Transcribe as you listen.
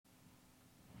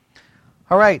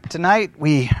All right, tonight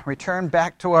we return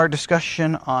back to our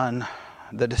discussion on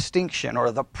the distinction or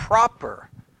the proper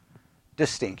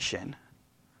distinction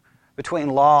between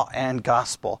law and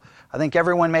gospel. I think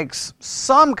everyone makes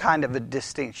some kind of a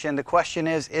distinction. The question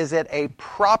is it a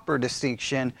proper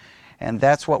distinction? And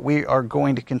that's what we are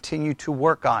going to continue to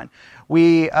work on.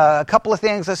 A couple of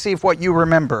things, let's see if what you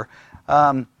remember.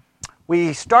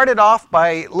 We started off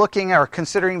by looking or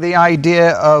considering the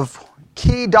idea of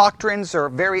key doctrines or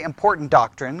very important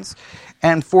doctrines.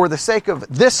 And for the sake of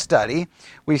this study,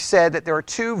 we said that there are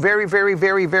two very, very,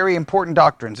 very, very important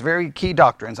doctrines, very key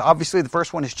doctrines. Obviously, the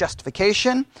first one is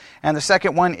justification, and the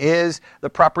second one is the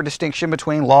proper distinction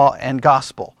between law and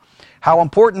gospel. How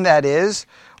important that is?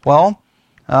 Well,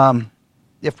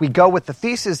 if we go with the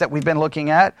thesis that we've been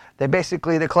looking at,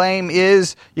 the claim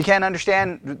is you can't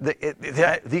understand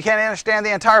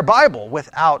the entire Bible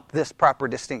without this proper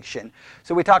distinction.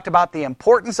 So we talked about the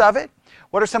importance of it.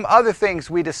 What are some other things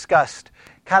we discussed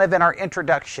kind of in our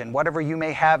introduction, whatever you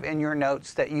may have in your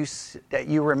notes that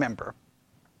you remember?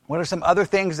 What are some other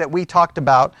things that we talked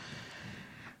about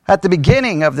at the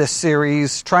beginning of this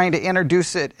series, trying to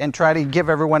introduce it and try to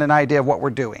give everyone an idea of what we're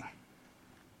doing?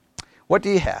 What do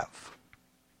you have?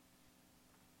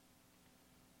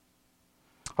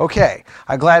 Okay,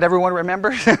 I'm glad everyone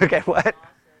remembers. Okay, what?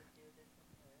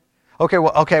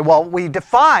 Okay, well, we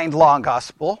defined law and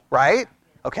gospel, right?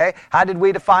 Okay, how did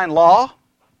we define law?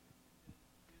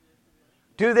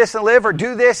 Do this and live, or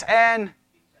do this and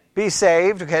be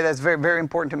saved. Okay, that's very, very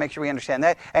important to make sure we understand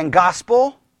that. And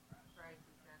gospel?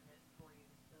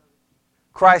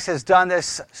 Christ has done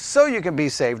this so you can be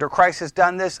saved, or Christ has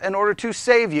done this in order to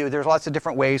save you. There's lots of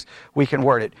different ways we can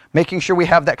word it. Making sure we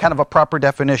have that kind of a proper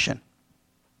definition.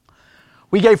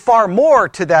 We gave far more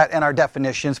to that in our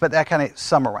definitions, but that kind of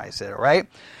summarized it, all right?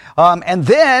 And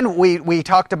then we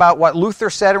talked about what Luther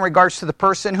said in regards to the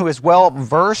person who is well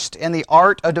versed in the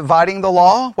art of dividing the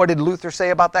law. What did Luther say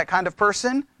about that kind of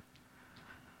person?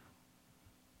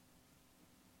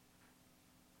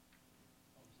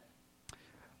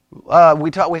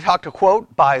 We talked a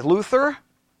quote by Luther,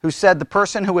 who said the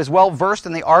person who is well versed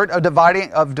in the art of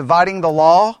dividing the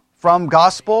law from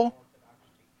gospel,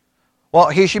 well,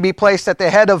 he should be placed at the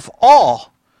head of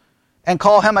all and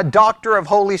call him a doctor of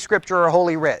Holy Scripture or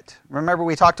Holy Writ. Remember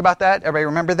we talked about that? Everybody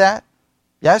remember that?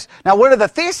 Yes? Now, one of the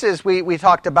theses we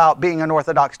talked about being an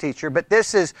Orthodox teacher, but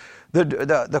this is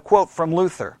the quote from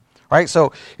Luther. Right?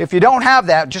 So if you don't have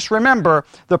that, just remember,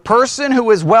 the person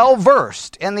who is well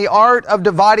versed in the art of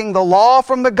dividing the law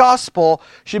from the gospel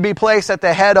should be placed at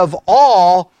the head of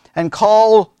all and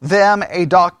call them a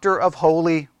doctor of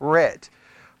Holy Writ.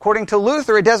 According to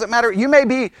Luther, it doesn't matter. You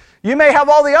may have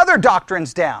all the other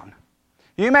doctrines down.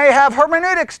 You may have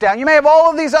hermeneutics down. You may have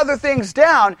all of these other things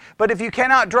down, but if you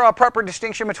cannot draw a proper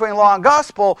distinction between law and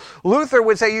gospel, Luther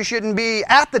would say you shouldn't be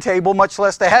at the table, much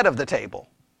less the head of the table.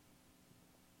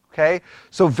 Okay?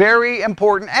 So very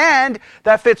important, and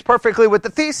that fits perfectly with the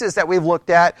thesis that we've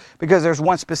looked at, because there's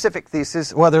one specific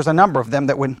thesis. Well, there's a number of them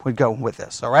that would go with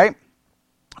this, all right?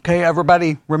 Okay,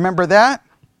 everybody remember that?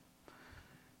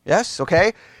 Yes,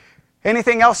 okay.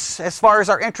 Anything else as far as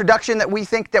our introduction that we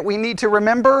think that we need to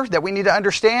remember, that we need to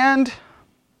understand?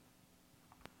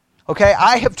 Okay,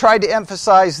 I have tried to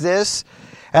emphasize this,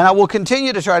 and I will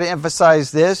continue to try to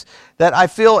emphasize this, that I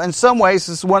feel in some ways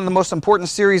this is one of the most important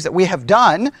series that we have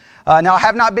done. Now, I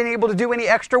have not been able to do any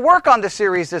extra work on the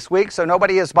series this week, so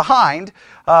nobody is behind,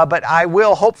 but I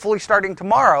will, hopefully starting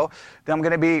tomorrow, I'm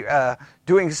going to be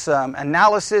doing some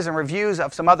analysis and reviews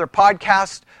of some other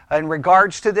podcasts in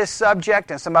regards to this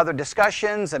subject and some other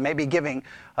discussions, and maybe giving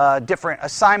different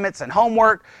assignments and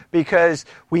homework, because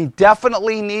we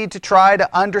definitely need to try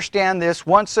to understand this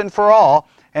once and for all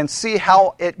and see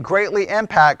how it greatly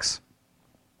impacts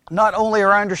not only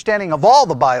our understanding of all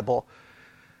the Bible,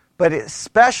 but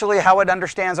especially how it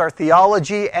understands our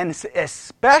theology, and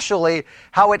especially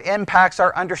how it impacts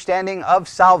our understanding of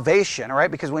salvation, all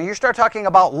right? Because when you start talking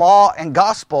about law and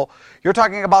gospel, you're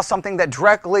talking about something that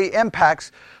directly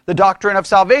impacts the doctrine of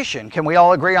salvation. Can we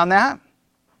all agree on that?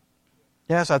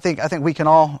 Yes, I think we can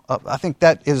all, I think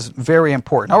that is very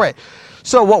important. All right,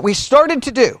 so what we started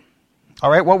to do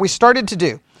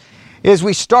is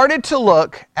we started to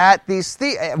look at these,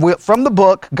 from the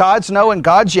book, God's No and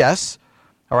God's Yes.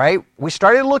 All right, we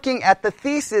started looking at the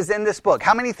theses in this book.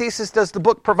 How many theses does the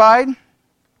book provide?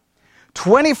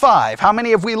 25. How many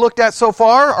have we looked at so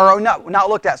far? Or not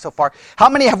looked at so far. How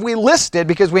many have we listed,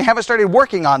 because we haven't started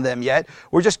working on them yet?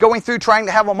 We're just going through trying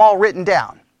to have them all written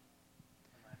down.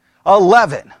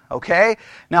 11, okay?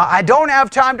 Now, I don't have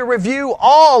time to review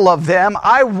all of them.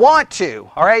 I want to,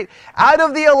 all right? Out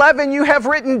of the 11 you have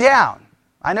written down,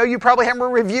 I know you probably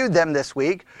haven't reviewed them this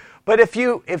week, but if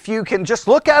you can just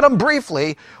look at them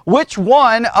briefly, which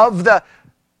one of the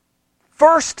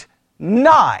first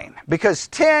 9, because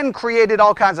 10 created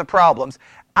all kinds of problems,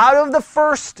 out of the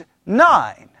first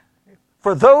 9,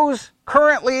 for those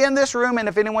currently in this room, and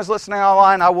if anyone's listening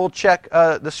online, I will check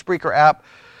the Spreaker app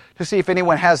to see if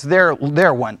anyone has their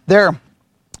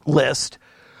list.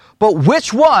 But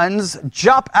which ones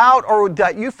jump out or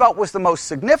that you felt was the most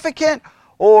significant,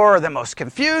 or the most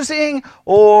confusing,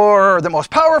 or the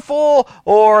most powerful,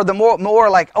 or the more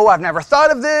like, oh, I've never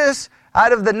thought of this?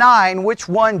 Out of the 9, which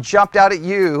one jumped out at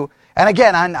you? And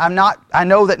again, I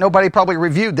know that nobody probably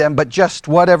reviewed them, but just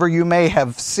whatever you may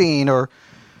have seen or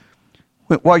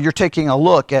while you're taking a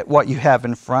look at what you have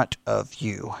in front of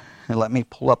you. And let me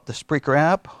pull up the Spreaker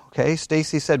app. Okay,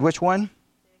 Stacy said which one?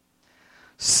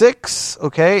 6.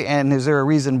 Okay, and is there a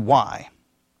reason why?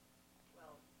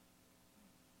 Well,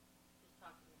 just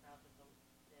talking about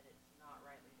that it's not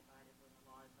rightly divided when the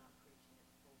law is not preaching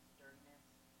its full sternness,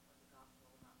 or the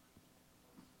gospel not preaching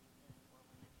its full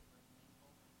sweetness, or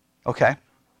when it's painful. Okay.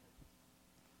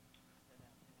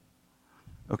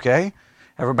 Okay,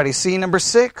 everybody see number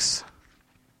 6?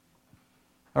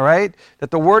 All right,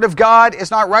 that the word of God is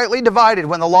not rightly divided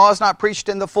when the law is not preached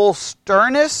in the full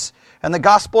sternness and the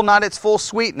gospel not its full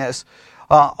sweetness.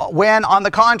 When, on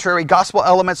the contrary, gospel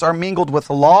elements are mingled with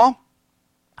the law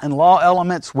and law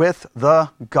elements with the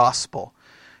gospel.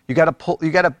 You got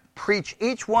to preach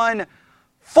each one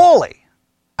fully,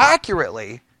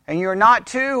 accurately, and you're not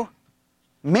to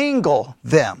mingle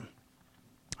them.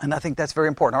 And I think that's very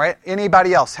important. All right,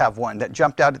 anybody else have one that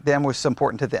jumped out at them was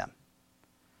important to them?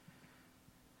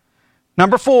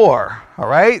 Number 4, all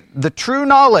right, the true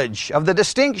knowledge of the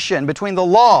distinction between the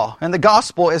law and the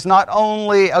gospel is not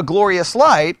only a glorious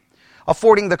light,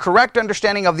 affording the correct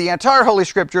understanding of the entire Holy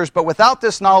Scriptures, but without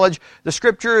this knowledge, the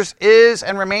Scriptures is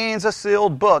and remains a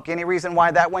sealed book. Any reason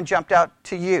why that one jumped out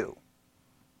to you?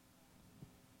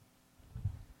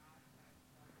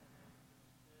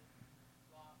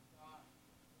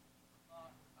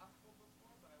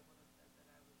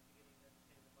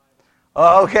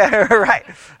 Okay, right.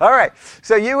 All right.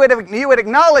 So you would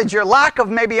acknowledge your lack of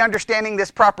maybe understanding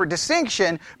this proper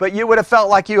distinction, but you would have felt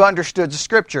like you understood the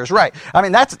Scriptures, right? I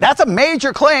mean, that's a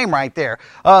major claim right there.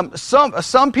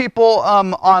 Some people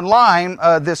online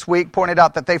this week pointed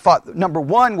out that they thought number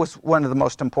 1 was one of the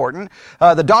most important.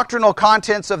 The doctrinal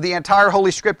contents of the entire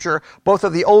Holy Scripture, both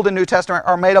of the Old and New Testament,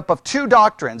 are made up of 2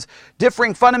 doctrines,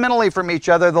 differing fundamentally from each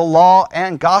other, the law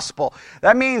and gospel.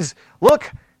 That means, look,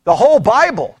 the whole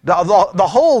Bible, the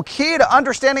whole key to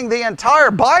understanding the entire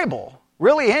Bible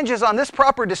really hinges on this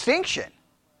proper distinction,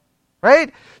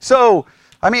 right? So,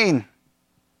 I mean,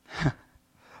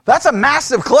 that's a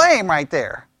massive claim right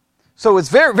there. So it's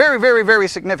very, very, very, very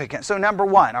significant. So number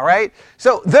 1, all right?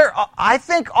 So there, I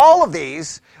think all of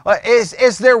these,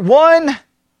 is there one...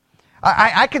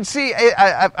 I can see,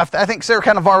 I think Sarah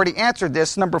kind of already answered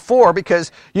this, number 4,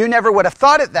 because you never would have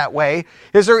thought it that way.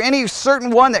 Is there any certain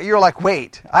one that you're like,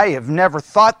 wait, I have never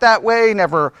thought that way,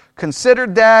 never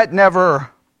considered that,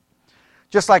 never,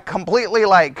 just like completely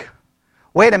like,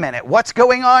 wait a minute, what's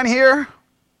going on here?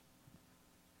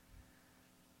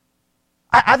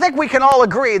 I think we can all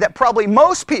agree that probably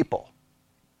most people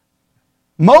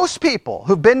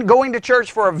who've been going to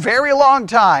church for a very long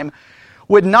time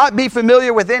would not be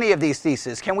familiar with any of these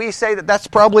theses. Can we say that that's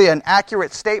probably an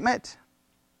accurate statement?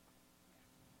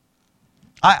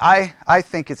 I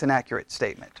think it's an accurate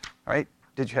statement. All right?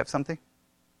 Did you have something?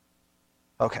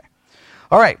 Okay.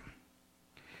 All right.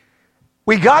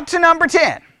 We got to number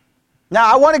 10. Now,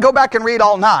 I want to go back and read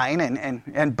all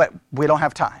 9, but we don't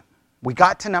have time. We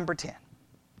got to number 10.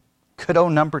 Good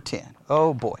old number 10.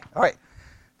 Oh, boy. All right.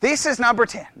 Thesis number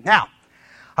 10. Now,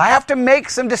 I have to make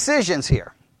some decisions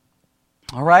here.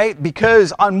 All right,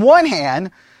 because on one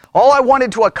hand, all I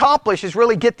wanted to accomplish is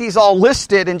really get these all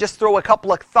listed and just throw a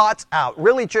couple of thoughts out,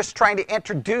 really just trying to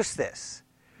introduce this.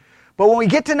 But when we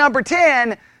get to number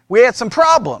 10, we had some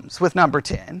problems with number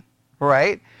 10,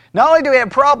 right? Not only do we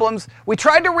have problems, we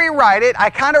tried to rewrite it.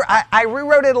 I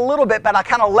rewrote it a little bit, but I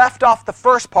kind of left off the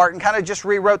first part and kind of just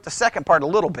rewrote the second part a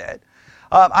little bit.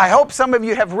 I hope some of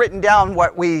you have written down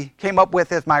what we came up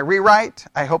with as my rewrite.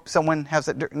 I hope someone has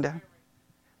it written down.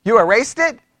 You erased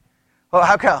it? Well,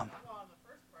 how come?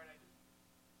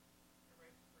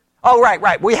 Oh,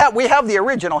 right. We have the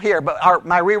original here, but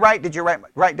my rewrite, did you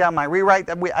write down my rewrite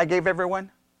that I gave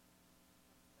everyone?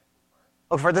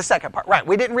 Oh, for the second part. Right,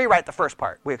 we didn't rewrite the first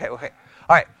part. Okay. All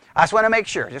right, I just want to make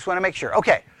sure.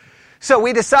 Okay, so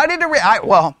we decided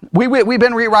to we've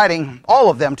been rewriting all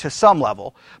of them to some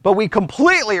level, but we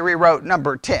completely rewrote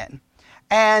number 10.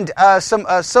 And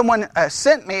someone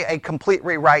sent me a complete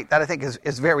rewrite that I think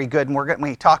is very good, and we're going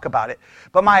to talk about it.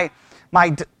 But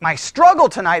my struggle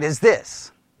tonight is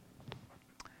this.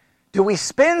 Do we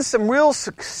spend some real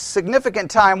significant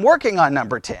time working on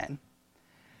number 10?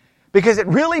 Because it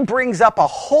really brings up a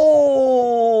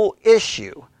whole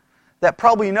issue that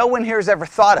probably no one here has ever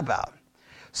thought about.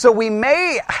 So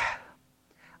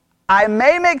I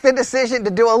may make the decision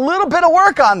to do a little bit of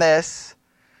work on this.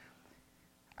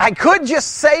 I could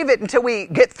just save it until we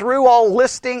get through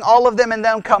listing all of them and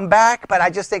then come back, but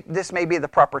I just think this may be the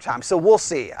proper time. So we'll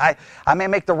see. I may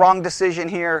make the wrong decision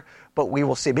here, but we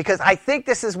will see. Because I think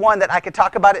this is one that I could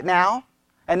talk about it now,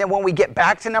 and then when we get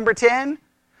back to number 10,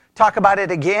 talk about it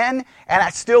again, and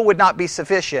it still would not be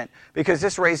sufficient because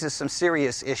this raises some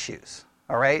serious issues.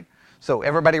 All right? So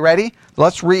everybody ready?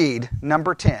 Let's read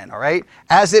number 10, all right?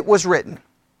 As it was written.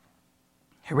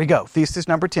 Here we go. Thesis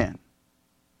number 10.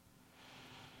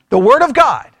 The Word of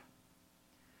God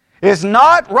is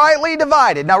not rightly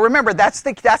divided. Now remember, that's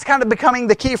kind of becoming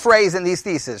the key phrase in these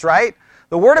theses, right?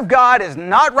 The Word of God is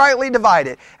not rightly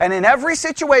divided. And in every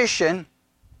situation,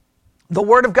 the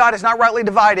Word of God is not rightly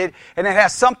divided, and it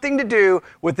has something to do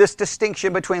with this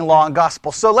distinction between law and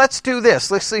gospel. So let's do this.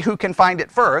 Let's see who can find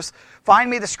it first. Find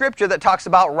me the scripture that talks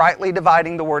about rightly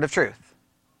dividing the word of truth.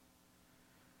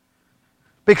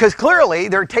 Because clearly,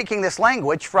 they're taking this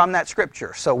language from that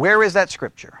scripture. So where is that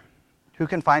scripture? Who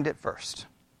can find it first?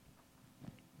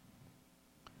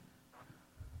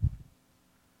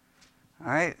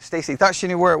 All right, Stacy thought she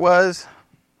knew where it was.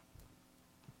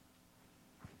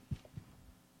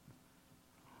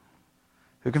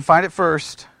 Who can find it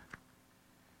first?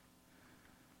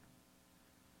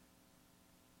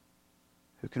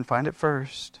 Who can find it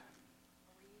first?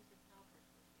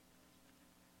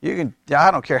 You can. I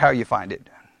don't care how you find it.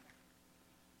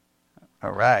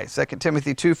 All right, 2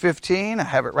 Timothy 2:15. I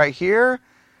have it right here.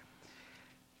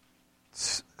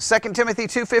 2 Timothy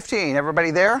 2:15. Everybody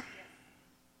there?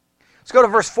 Let's go to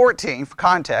verse 14 for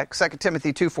context. 2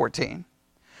 Timothy 2:14.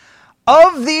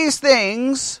 Of these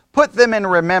things, put them in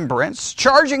remembrance,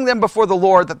 charging them before the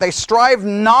Lord that they strive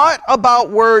not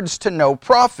about words to no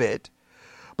profit,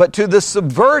 but to the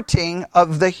subverting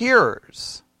of the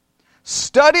hearers.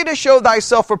 Study to show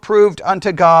thyself approved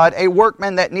unto God, a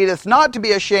workman that needeth not to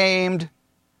be ashamed,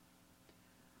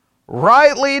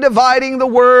 rightly dividing the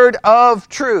word of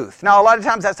truth. Now, a lot of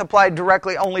times that's applied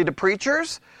directly only to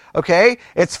preachers. Okay,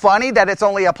 it's funny that it's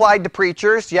only applied to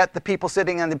preachers, yet the people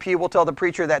sitting in the pew will tell the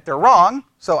preacher that they're wrong.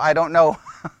 So I don't know.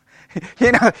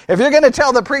 If you're going to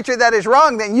tell the preacher that is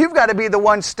wrong, then you've got to be the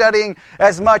one studying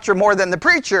as much or more than the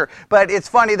preacher. But it's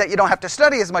funny that you don't have to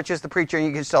study as much as the preacher, and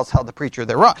you can still tell the preacher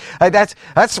they're wrong. But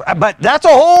that's a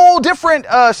whole different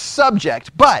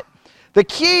subject. But the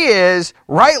key is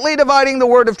rightly dividing the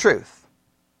word of truth.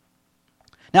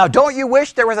 Now, don't you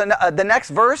wish there was the next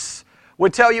verse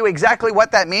would tell you exactly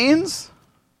what that means?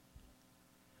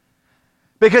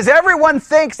 Because everyone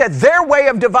thinks that their way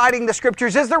of dividing the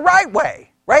scriptures is the right way,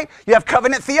 right? You have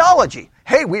covenant theology.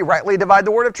 Hey, we rightly divide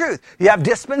the word of truth. You have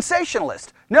dispensationalists.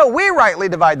 No, we rightly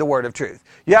divide the word of truth.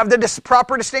 You have the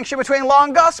proper distinction between law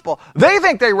and gospel. They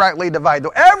think they rightly divide.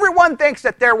 Everyone thinks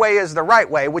that their way is the right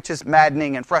way, which is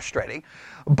maddening and frustrating.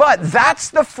 But that's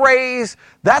the phrase,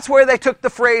 that's where they took the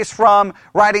phrase from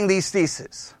writing these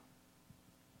theses.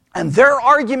 And their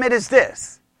argument is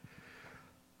this.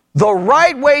 The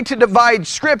right way to divide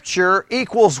Scripture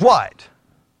equals what?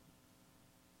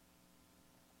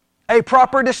 A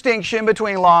proper distinction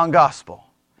between law and gospel.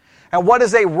 And what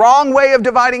is a wrong way of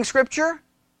dividing Scripture?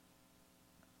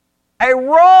 A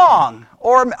wrong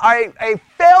or a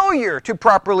failure to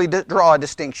properly draw a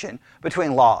distinction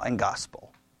between law and gospel.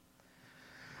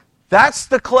 That's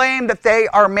the claim that they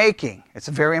are making. It's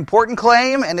a very important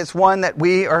claim, and it's one that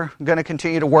we are going to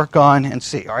continue to work on and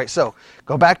see. All right, so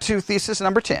go back to thesis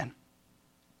number 10.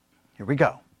 Here we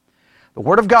go. The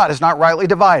Word of God is not rightly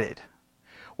divided.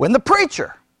 When the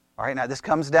preacher, all right, now this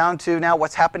comes down to now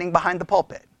what's happening behind the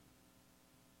pulpit,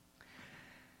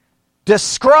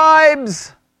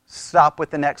 describes, stop with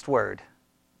the next word,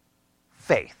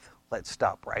 faith. Let's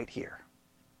stop right here.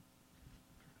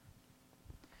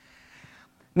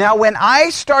 Now, when I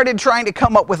started trying to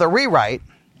come up with a rewrite,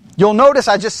 you'll notice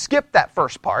I just skipped that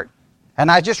first part, and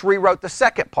I just rewrote the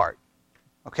second part,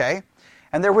 okay?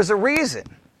 And there was a reason.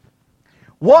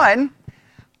 One,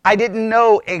 I didn't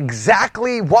know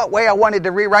exactly what way I wanted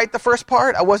to rewrite the first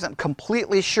part. I wasn't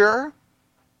completely sure.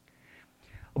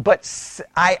 But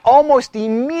I almost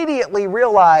immediately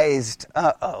realized,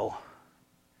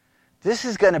 this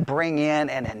is going to bring in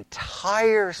an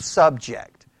entire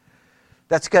subject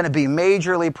that's going to be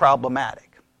majorly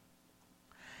problematic.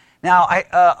 Now,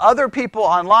 other people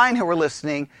online who were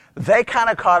listening, they kind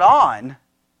of caught on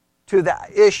to the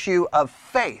issue of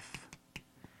faith.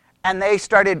 And they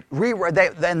started,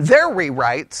 then their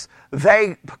rewrites,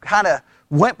 they kind of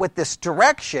went with this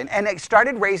direction, and it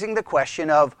started raising the question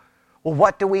of, well,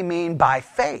 what do we mean by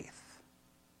faith?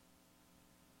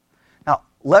 Now,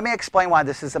 let me explain why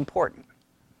this is important.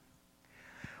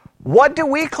 What do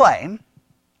we claim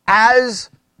as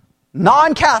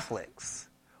non-Catholics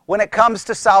when it comes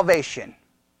to salvation?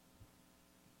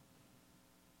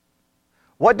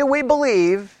 What do we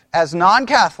believe as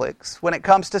non-Catholics when it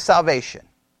comes to salvation?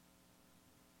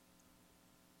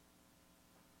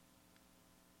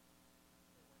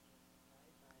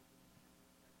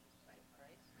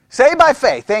 Saved by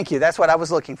faith. Thank you. That's what I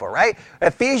was looking for, right?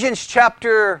 Ephesians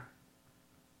chapter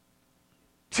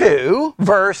 2,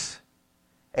 verse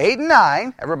 8 and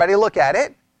 9. Everybody look at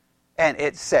it. And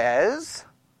it says,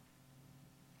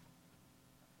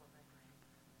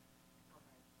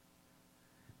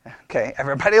 okay,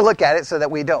 everybody look at it so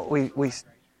that we don't,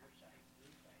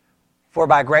 for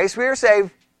by grace we are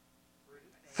saved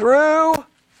through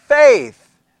faith,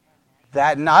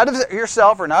 that not of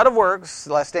yourself or not of works,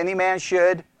 lest any man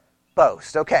should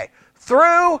boast. Okay,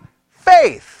 through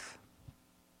faith.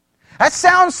 That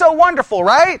sounds so wonderful,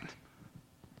 right?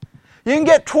 You can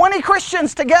get 20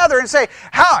 Christians together and say,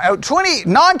 20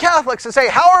 non-Catholics and say,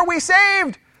 how are we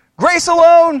saved? Grace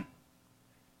alone,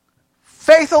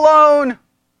 faith alone,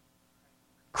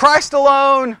 Christ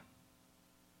alone,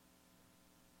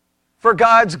 for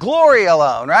God's glory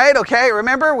alone, right? Okay,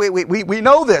 remember, we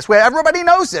know this. Everybody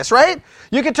knows this, right?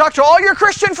 You can talk to all your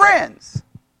Christian friends.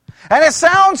 And it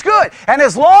sounds good. And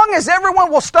as long as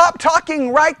everyone will stop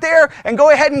talking right there and go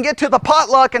ahead and get to the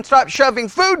potluck and stop shoving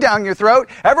food down your throat,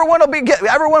 everyone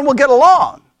will get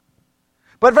along.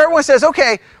 But if everyone says,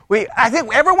 okay, I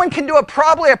think everyone can do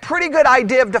probably a pretty good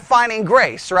idea of defining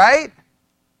grace, right?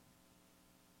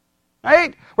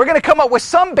 Right? We're going to come up with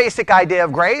some basic idea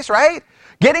of grace, right?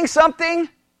 Getting something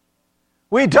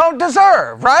we don't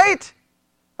deserve, right?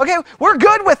 Okay, we're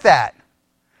good with that.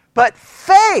 But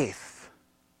faith.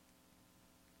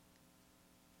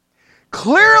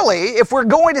 Clearly, if we're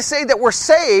going to say that we're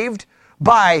saved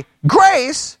by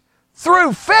grace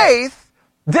through faith,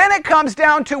 then it comes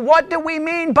down to what do we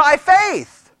mean by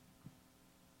faith?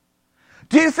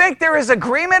 Do you think there is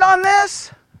agreement on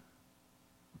this?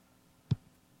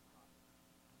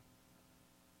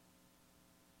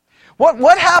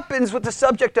 What happens with the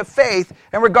subject of faith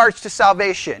in regards to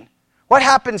salvation? What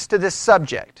happens to this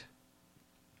subject?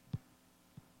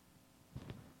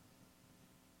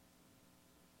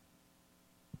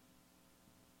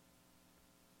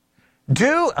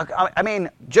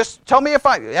 Just tell me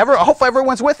hope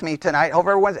everyone's with me tonight. Hope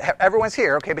everyone's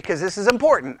here, okay, because this is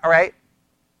important, all right?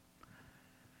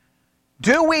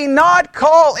 Do we not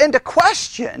call into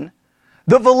question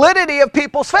the validity of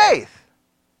people's faith?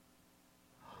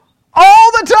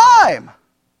 All the time.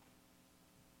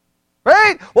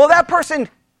 Right? Well, that person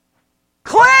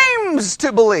claims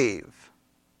to believe,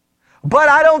 but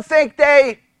I don't think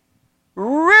they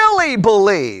really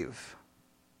believe.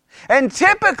 And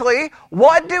typically,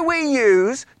 what do we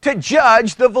use to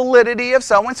judge the validity of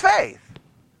someone's faith?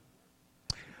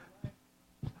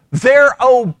 Their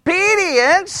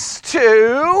obedience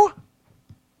to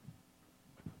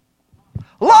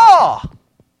law.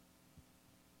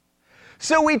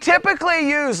 So we typically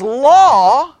use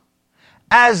law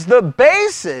as the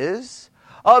basis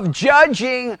of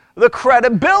judging the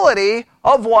credibility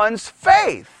of one's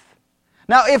faith.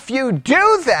 Now, if you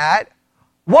do that,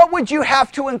 what would you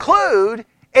have to include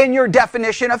in your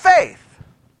definition of faith?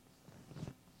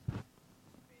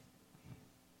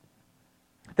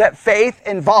 That faith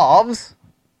involves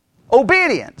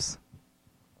obedience.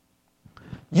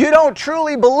 You don't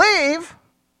truly believe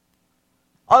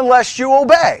unless you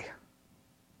obey.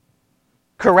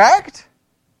 Correct?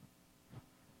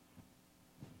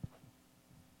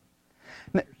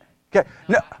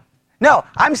 No,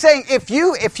 I'm saying if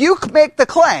you make the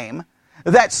claim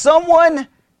that someone's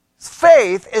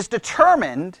faith is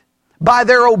determined by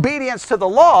their obedience to the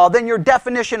law, then your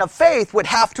definition of faith would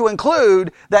have to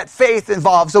include that faith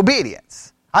involves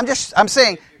obedience. I'm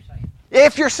saying,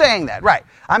 if you're saying that, right.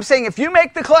 I'm saying if you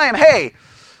make the claim, hey,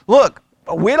 look,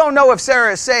 we don't know if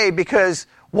Sarah is saved because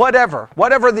whatever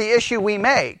the issue we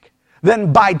make,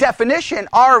 then by definition,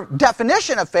 our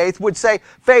definition of faith would say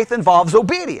faith involves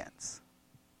obedience.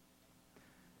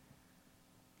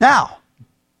 Now,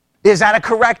 is that a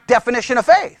correct definition of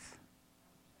faith?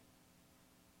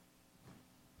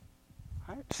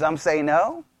 Some say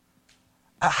no.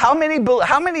 How many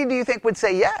do you think would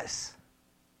say yes?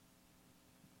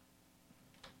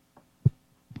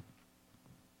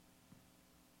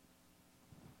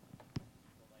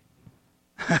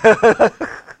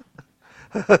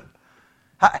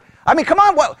 I mean, come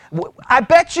on. I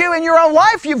bet you in your own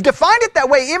life you've defined it that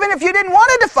way, even if you didn't want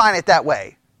to define it that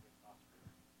way.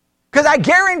 Because I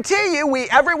guarantee you,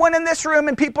 everyone in this room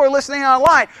and people are listening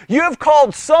online, you have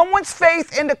called someone's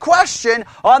faith into question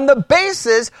on the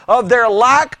basis of their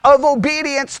lack of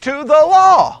obedience to the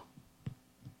law.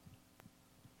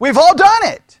 We've all done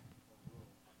it.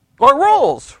 Or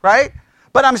rules, right?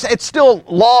 But it's still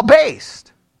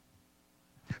law-based.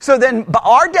 So then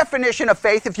our definition of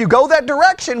faith, if you go that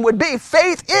direction, would be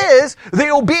faith is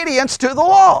the obedience to the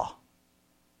law.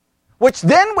 Which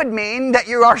then would mean that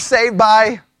you are saved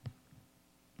by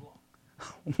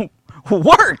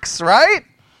works, right?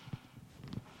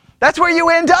 That's where you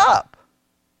end up.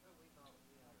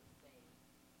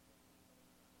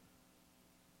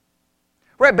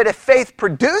 Right, but if faith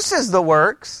produces the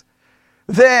works,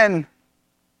 then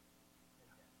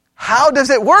how does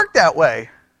it work that way?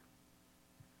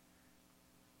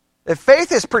 If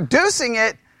faith is producing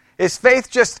it, is faith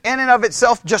just in and of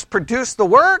itself just produce the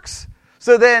works?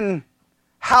 So then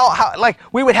how like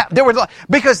we would have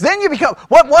because then you become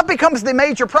what becomes the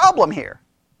major problem here?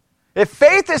 If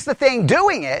faith is the thing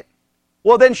doing it,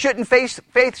 well then shouldn't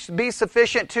faith be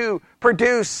sufficient to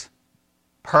produce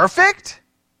perfect?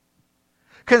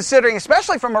 Considering,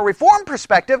 especially from a Reformed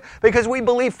perspective, because we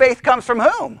believe faith comes from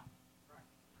whom?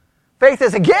 Faith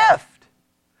is a gift.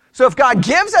 So if God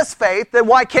gives us faith, then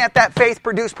why can't that faith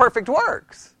produce perfect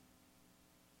works?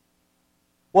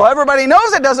 Well, everybody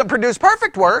knows it doesn't produce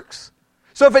perfect works.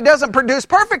 So if it doesn't produce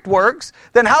perfect works,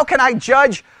 then how can I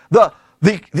judge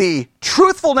the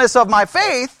truthfulness of my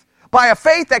faith by a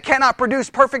faith that cannot produce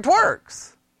perfect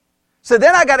works? So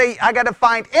then I gotta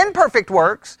find imperfect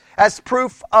works as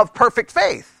proof of perfect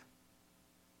faith.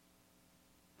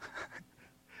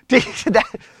 That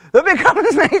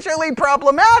becomes majorly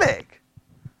problematic.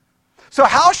 So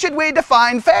how should we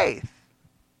define faith?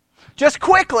 Just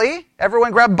quickly,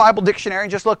 everyone grab a Bible dictionary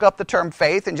and just look up the term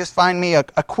faith and just find me a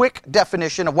quick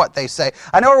definition of what they say.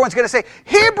 I know everyone's going to say,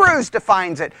 Hebrews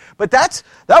defines it, but that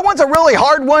one's a really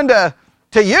hard one to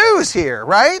use here,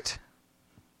 right?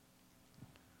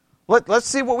 Let's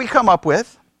see what we come up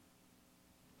with.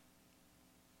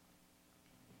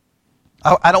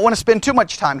 I don't want to spend too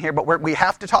much time here, but we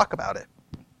have to talk about it.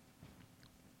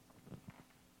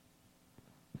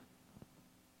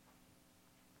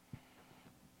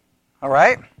 All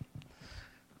right?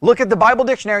 Look at the Bible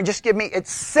dictionary and just give me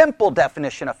its simple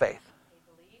definition of faith.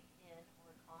 A belief in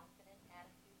or confident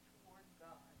attitude toward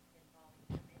God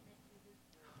involving commitment to His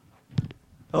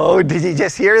will. Oh, did you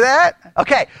just hear that?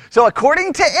 Okay, so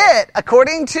according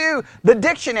to the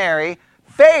dictionary,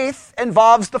 faith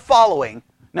involves the following.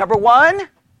 Number one,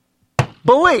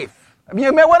 belief.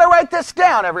 You may want to write this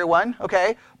down, everyone.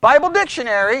 Okay, Bible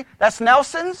dictionary, that's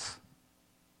Nelson's.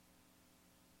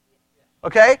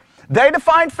 Okay, they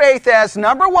define faith as,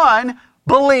 number one,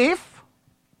 belief.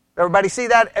 Everybody see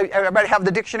that? Everybody have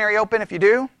the dictionary open if you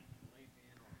do?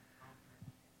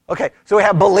 Okay, so we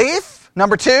have belief.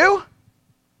 Number two,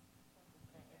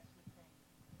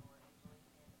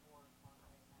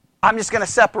 I'm just going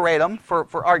to separate them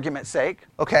for argument's sake.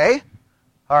 Okay,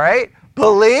 all right.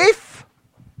 Belief,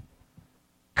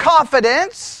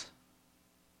 confidence.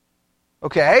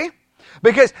 Okay,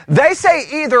 because they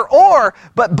say either or,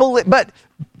 but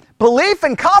belief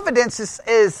and confidence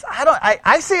is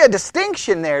I see a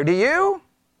distinction there. Do you?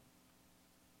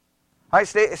 All right,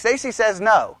 Stacy says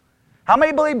no. How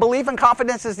many believe belief and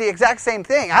confidence is the exact same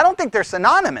thing? I don't think they're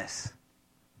synonymous.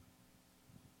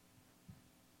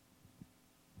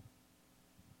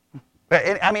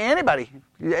 I mean,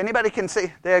 anybody can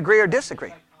say they agree or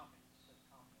disagree.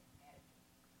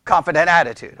 Confident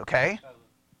attitude, okay?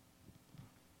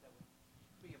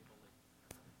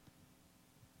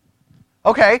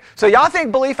 Okay, so y'all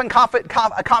think belief and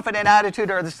a confident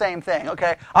attitude are the same thing,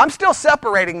 okay? I'm still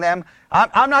separating them.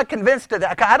 I'm not convinced of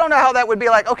that. I don't know how that would be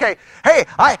like, okay, hey,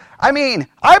 I mean,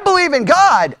 I believe in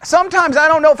God. Sometimes I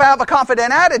don't know if I have a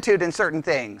confident attitude in certain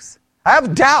things. I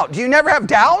have doubt. Do you never have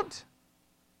doubt?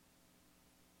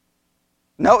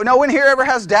 No one here ever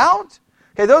has doubt?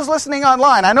 Okay, those listening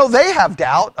online, I know they have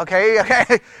doubt,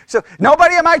 okay? So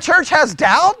nobody in my church has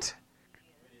doubt?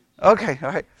 Okay, all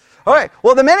right. All right,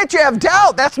 well, the minute you have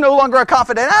doubt, that's no longer a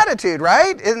confident attitude,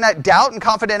 right? Isn't that doubt and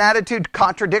confident attitude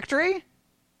contradictory?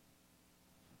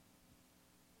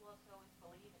 Well, so is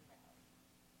believing that.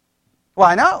 Well,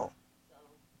 I know.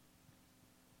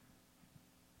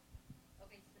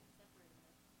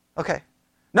 Okay.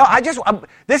 No,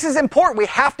 this is important. We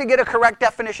have to get a correct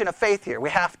definition of faith here.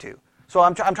 We have to. So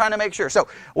I'm trying to make sure. So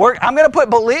I'm going to put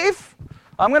belief.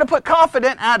 I'm going to put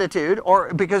confident attitude,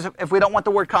 or because if we don't want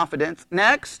the word confidence.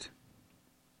 Next.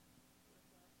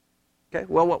 Okay,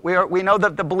 well, we know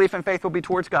that the belief and faith will be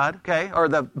towards God, okay, or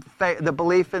the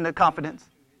belief and the confidence.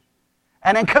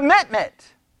 And then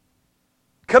commitment.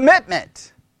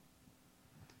 Commitment.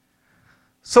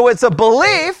 So it's a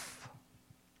belief,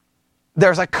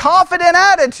 there's a confident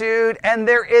attitude, and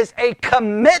there is a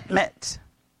commitment.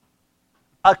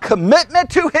 A commitment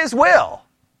to His will.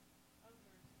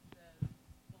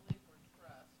 Belief or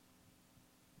trust.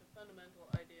 The fundamental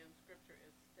idea in Scripture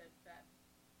is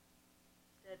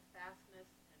steadfastness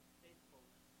and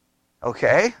faithfulness.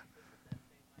 Okay. This is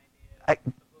that same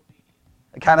idea of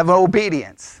obedience. A kind of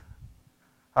obedience.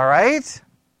 All right?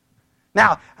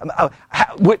 Now,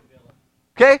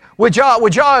 would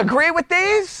y'all agree with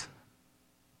these?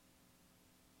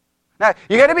 Now,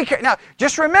 you got to be careful. Now,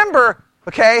 just remember,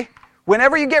 okay,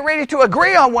 whenever you get ready to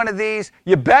agree on one of these,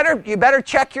 you better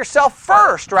check yourself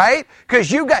first, right? Because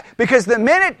the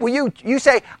minute you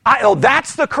say,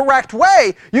 that's the correct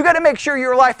way, you got to make sure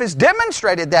your life has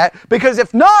demonstrated that, because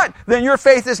if not, then your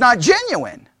faith is not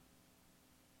genuine.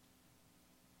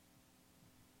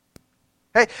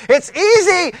 Hey, it's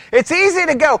easy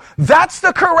to go, that's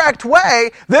the correct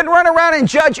way, then run around and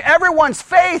judge everyone's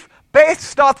faith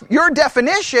based off your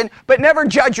definition, but never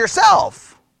judge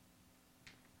yourself.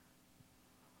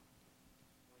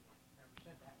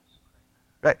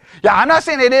 Right. Yeah, I'm not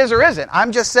saying it is or isn't.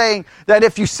 I'm just saying that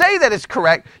if you say that it's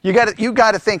correct, you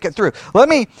got to think it through.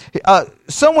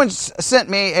 Someone sent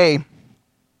me a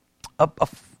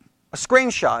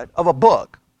screenshot of a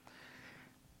book.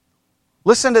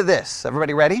 Listen to this.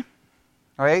 Everybody ready?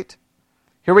 All right.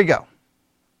 Here we go.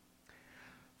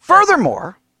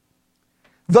 Furthermore,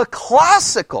 the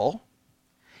classical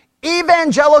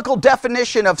evangelical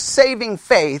definition of saving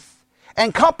faith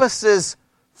encompasses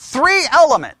 3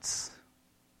 elements.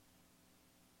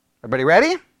 Everybody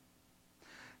ready?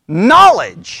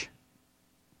 Knowledge,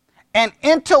 an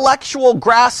intellectual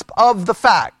grasp of the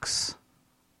facts.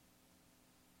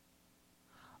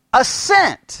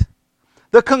 Assent,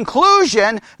 the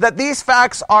conclusion that these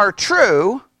facts are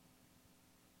true.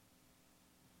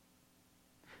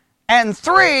 And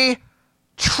 3,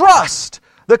 trust,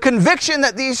 the conviction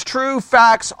that these true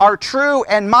facts are true,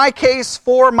 in my case,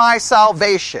 for my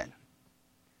salvation.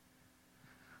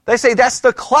 They say that's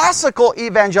the classical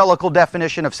evangelical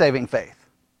definition of saving faith.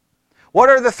 What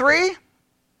are the 3?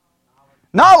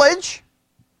 Knowledge,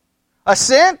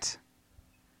 assent,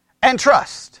 and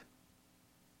trust.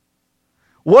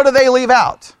 What do they leave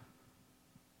out?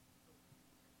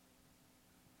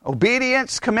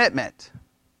 Obedience, commitment.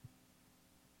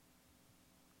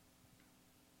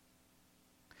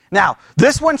 Now,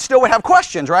 this one still would have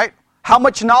questions, right? How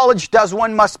much knowledge does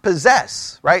one must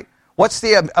possess, right? What's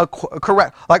the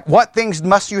correct, like what things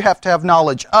must you have to have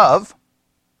knowledge of?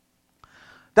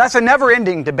 That's a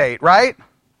never-ending debate, right?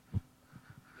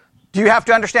 Do you have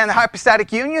to understand the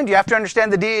hypostatic union? Do you have to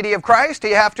understand the deity of Christ? Do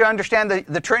you have to understand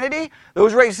the Trinity?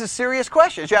 Those raises serious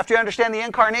questions. Do you have to understand the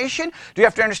incarnation? Do you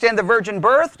have to understand the virgin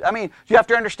birth? Do you have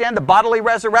to understand the bodily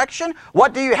resurrection?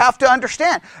 What do you have to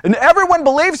understand? And everyone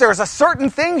believes there's a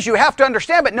certain things you have to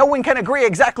understand, but no one can agree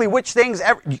exactly which things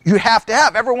you have to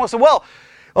have. Everyone will say, well,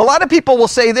 a lot of people will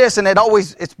say this, and it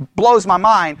blows my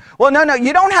mind. Well, no,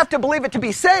 you don't have to believe it to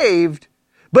be saved.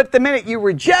 But the minute you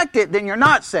reject it, then you're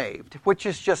not saved, which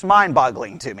is just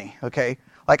mind-boggling to me, okay?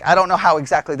 Like, I don't know how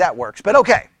exactly that works, but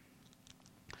okay.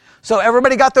 So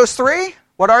everybody got those 3?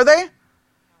 What are they?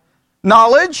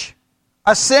 Knowledge,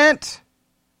 assent,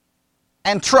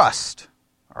 and trust,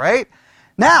 all right?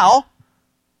 Now,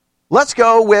 let's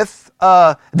go with,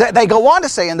 they go on to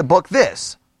say in the book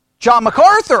this. John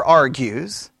MacArthur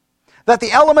argues that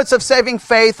the elements of saving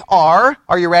faith are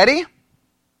you ready?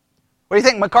 What do you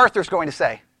think MacArthur's going to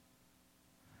say?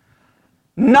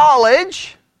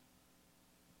 Knowledge,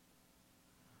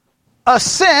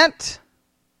 assent.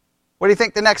 What do you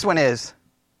think the next one is?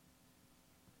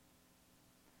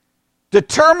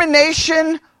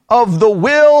 Determination of the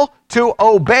will to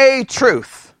obey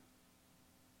truth.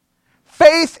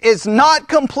 Faith is not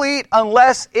complete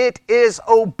unless it is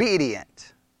obedient.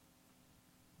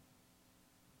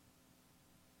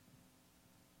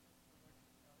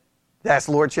 That's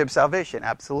lordship salvation,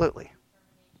 absolutely.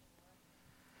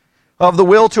 Of the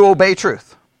will to obey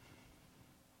truth.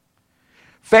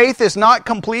 Faith is not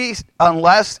complete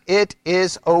unless it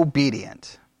is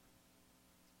obedient.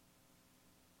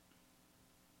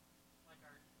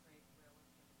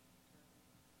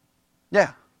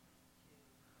 Yeah.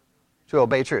 To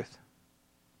obey truth.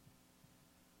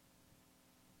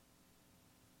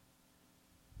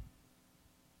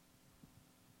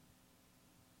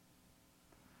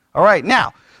 All right,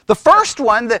 now, the first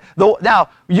one, now,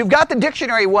 you've got the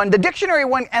dictionary one. The dictionary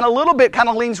one, and a little bit kind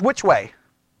of leans which way?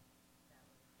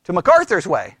 To MacArthur's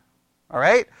way. All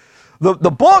right?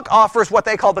 The book offers what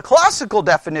they call the classical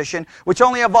definition, which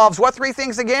only involves what three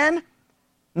things again?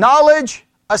 Knowledge,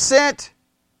 assent,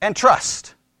 and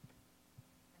trust.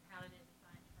 And how did it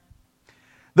define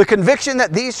trust? The conviction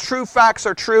that these true facts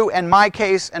are true in my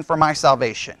case and for my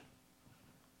salvation.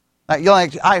 You're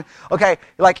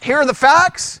like, here are the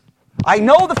facts. I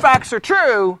know the facts are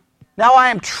true. Now I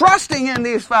am trusting in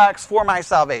these facts for my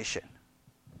salvation.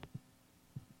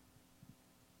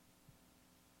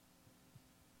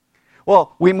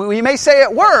 Well, we may say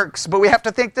it works, but we have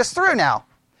to think this through now.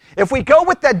 If we go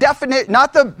with the definite,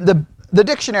 not the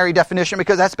dictionary definition,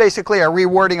 because that's basically a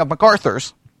rewording of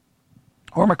MacArthur's,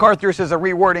 or MacArthur's is a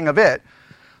rewording of it,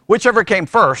 whichever came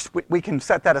first, we can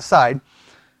set that aside.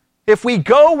 If we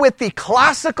go with the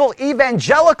classical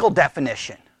evangelical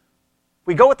definition,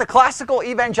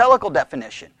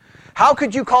 how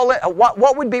could you call it,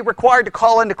 what would be required to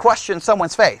call into question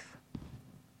someone's faith?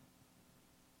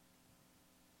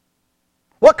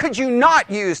 What could you not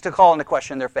use to call into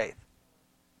question their faith?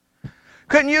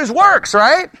 Couldn't use works,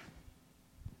 right?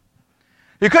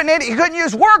 You couldn't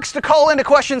use works to call into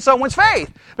question someone's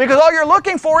faith, because all you're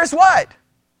looking for is what?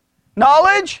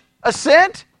 Knowledge,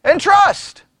 assent, and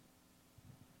trust.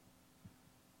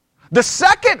 The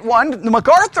second one, the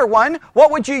MacArthur one,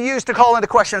 what would you use to call into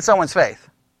question someone's faith?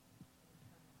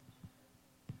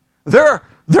 Their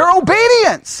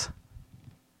obedience.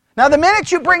 Now, the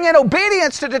minute you bring in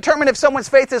obedience to determine if someone's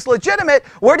faith is legitimate,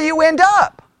 where do you end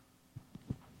up?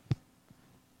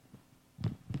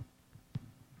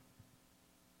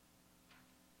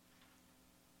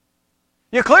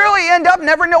 You clearly end up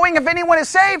never knowing if anyone is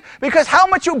saved, because how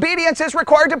much obedience is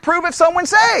required to prove if someone's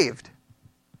saved?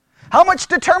 How much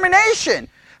determination?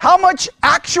 How much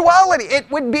actuality? It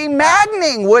would be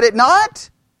maddening, would it not?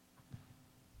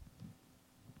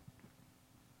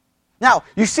 Now,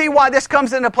 you see why this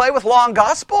comes into play with law and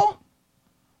gospel?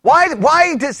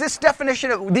 Why does this definition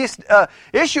of this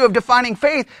issue of defining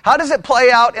faith, how does it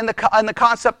play out in the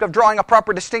concept of drawing a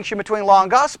proper distinction between law and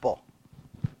gospel?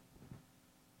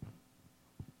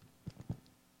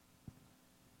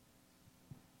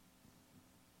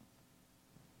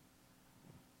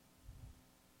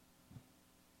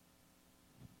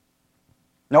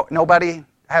 No, nobody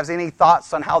has any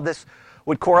thoughts on how this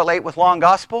would correlate with law and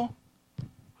gospel?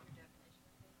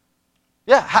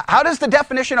 Yeah, how does the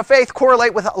definition of faith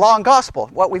correlate with law and gospel?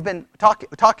 What we've been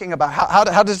talking about.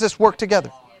 How does this work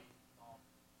together?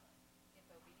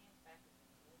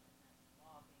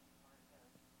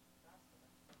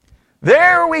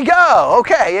 There we go.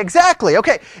 Okay, exactly.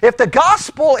 Okay, if the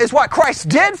gospel is what Christ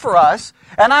did for us,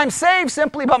 and I'm saved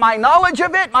simply by my knowledge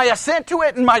of it, my assent to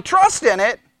it, and my trust in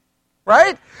it,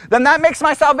 right? Then that makes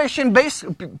my salvation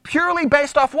purely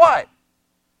based off what?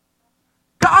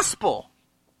 Gospel.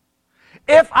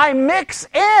 If I mix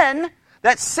in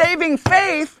that saving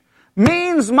faith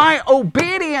means my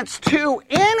obedience to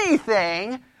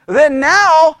anything, then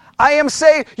now I am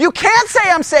saved. You can't say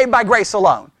I'm saved by grace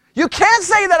alone. You can't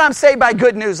say that I'm saved by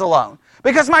good news alone,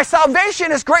 because my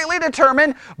salvation is greatly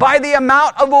determined by the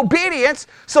amount of obedience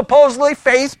supposedly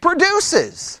faith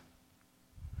produces.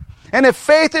 And if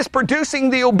faith is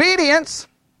producing the obedience,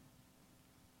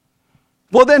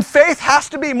 well, then faith has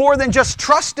to be more than just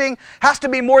trusting, has to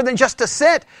be more than just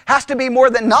assent, has to be more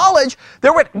than knowledge.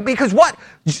 Because what?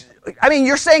 I mean,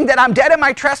 you're saying that I'm dead in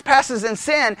my trespasses and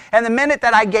sin, and the minute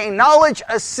that I gain knowledge,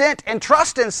 assent, and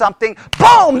trust in something,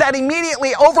 boom, that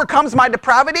immediately overcomes my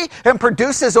depravity and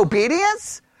produces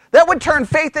obedience? That would turn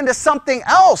faith into something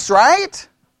else, right?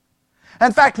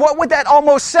 In fact, what would that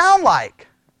almost sound like?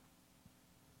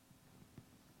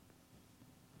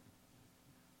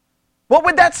 What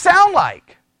would that sound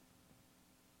like?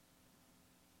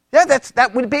 Yeah,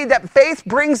 that would be that faith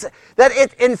brings, that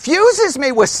it infuses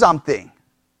me with something.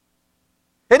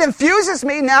 It infuses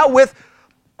me now with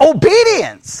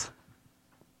obedience.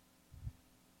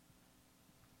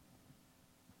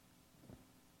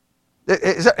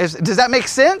 Does that make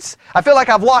sense? I feel like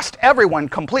I've lost everyone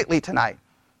completely tonight.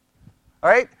 All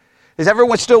right? Is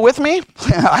everyone still with me?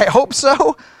 I hope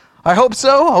so. I hope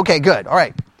so. Okay, good. All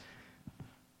right.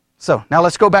 So now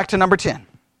let's go back to number 10.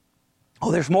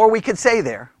 Oh, there's more we could say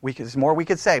there. There's more we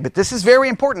could say. But this is very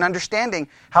important, understanding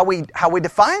how we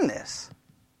define this.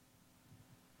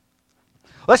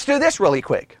 Let's do this really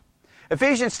quick.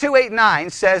 Ephesians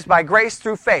 2:8-9 says, by grace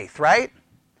through faith, right?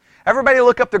 Everybody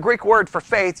look up the Greek word for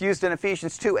faith used in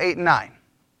Ephesians 2:8-9.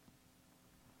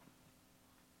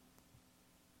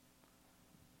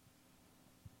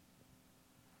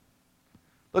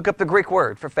 Look up the Greek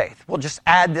word for faith. We'll just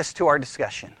add this to our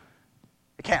discussion.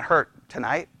 It can't hurt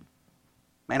tonight.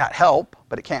 May not help,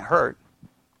 but it can't hurt.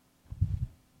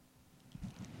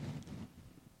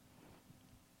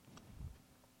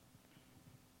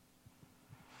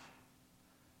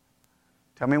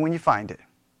 Tell me when you find it.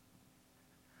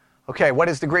 Okay, what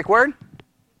is the Greek word?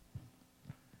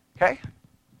 Okay.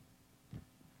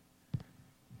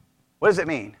 What does it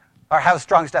mean? Or how's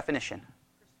Strong's definition?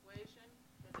 Persuasion,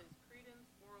 that is credence,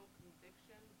 moral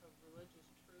conviction of religious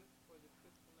truth for the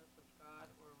truthfulness of God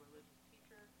or a religious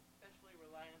teacher, especially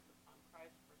reliance upon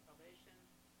Christ for salvation.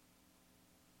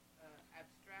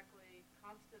 Abstractly,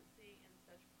 constancy in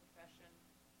such profession,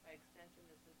 by extension,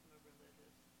 the system of religious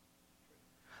truth.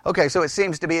 Okay, so it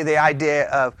seems to be the idea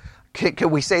of, could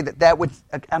we say that would,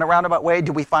 in a roundabout way,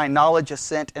 do we find knowledge,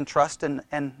 assent, and trust in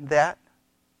that?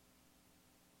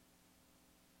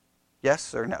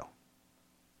 Yes or no?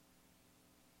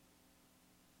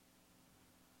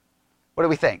 What do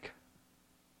we think?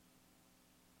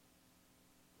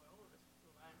 Well, this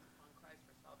reliance upon Christ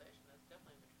for salvation, that's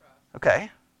definitely the trust.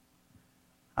 Okay.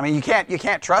 I mean, you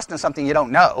can't trust in something you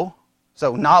don't know.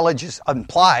 So knowledge is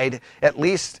implied. At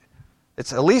least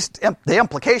the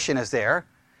implication is there.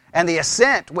 And the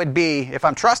assent would be, if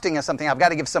I'm trusting in something, I've got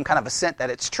to give some kind of assent that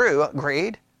it's true.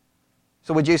 Agreed?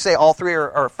 So would you say all three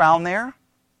are found there?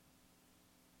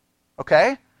 Okay?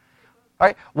 All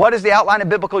right. What is the outline of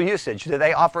biblical usage? Do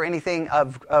they offer anything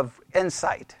of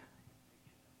insight?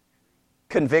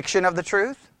 Conviction of the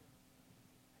truth?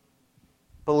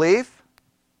 Belief?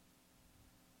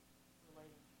 Relating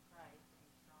to Christ,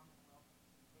 and strong and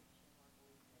welcome conviction or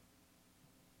belief that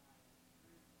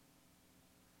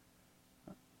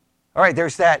All right,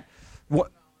 there's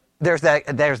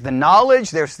the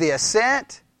knowledge, there's the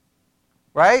assent,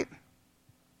 right?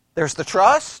 There's the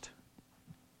trust.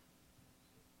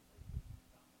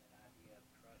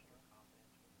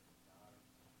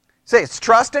 Say it's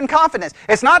trust and confidence.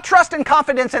 It's not trust and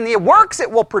confidence in the works it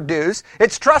will produce.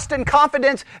 It's trust and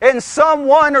confidence in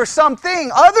someone or something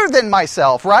other than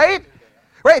myself, right?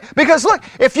 Right? Because look,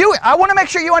 I want to make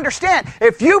sure you understand,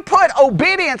 if you put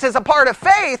obedience as a part of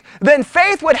faith, then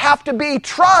faith would have to be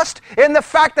trust in the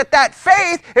fact that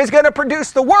faith is going to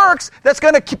produce the works that's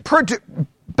going to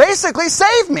basically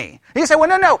save me. You say,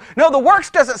 well, no, the works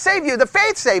doesn't save you, the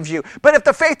faith saves you. But if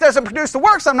the faith doesn't produce the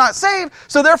works, I'm not saved,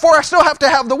 so therefore I still have to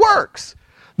have the works.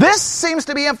 This seems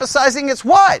to be emphasizing it's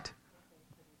what?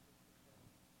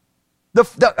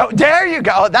 There you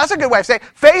go. That's a good way of saying it.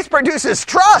 Faith produces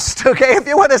trust, okay, if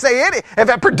you want to say it. If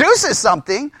it produces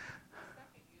something. The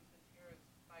second usage here is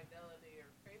fidelity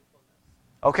or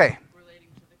faithfulness. Okay.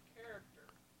 Relating to the character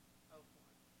of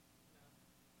one.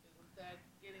 Isn't that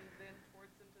getting then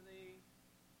towards into when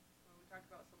we talk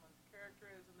about someone's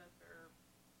character, isn't that their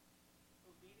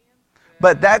obedience?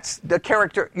 But that's the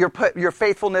character, your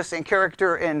faithfulness and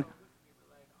character in...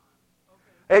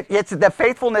 It's the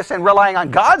faithfulness and relying on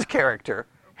God's character,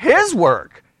 His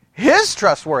work, His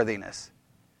trustworthiness.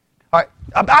 All right,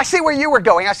 I see where you were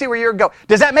going.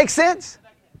 Does that make sense?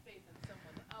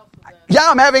 Yeah,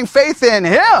 I'm having faith in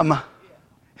Him,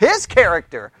 His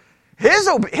character, His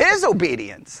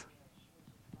obedience,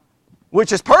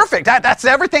 which is perfect. That's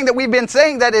everything that we've been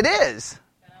saying that it is.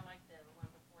 And I like the one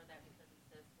before that because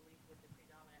it says belief with the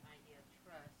predominant idea of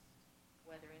trust,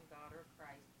 whether in God or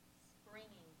Christ,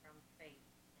 springing from faith.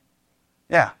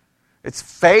 Yeah, it's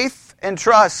faith and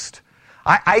trust.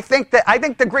 I think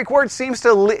the Greek word seems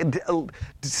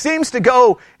to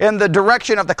go in the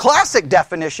direction of the classic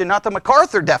definition, not the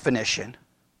MacArthur definition.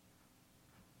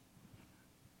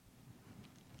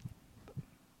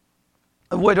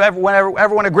 Would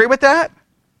everyone agree with that?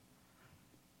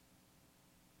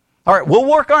 All right, we'll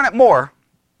work on it more.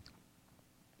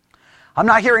 I'm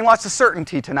not hearing lots of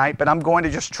certainty tonight, but I'm going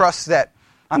to just trust that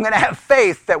I'm going to have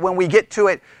faith that when we get to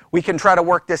it, we can try to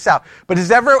work this out. But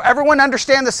does everyone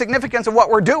understand the significance of what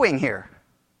we're doing here?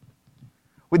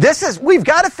 We've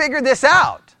got to figure this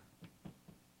out.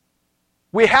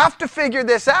 We have to figure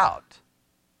this out.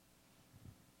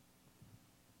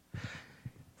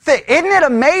 Isn't it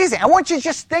amazing? I want you to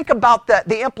just think about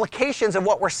the implications of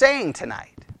what we're saying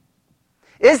tonight.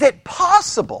 Is it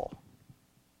possible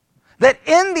that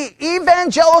in the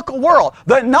evangelical world,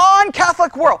 the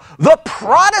non-Catholic world, the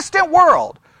Protestant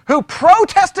world, who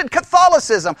protested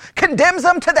Catholicism, condemns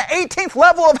them to the 18th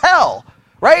level of hell,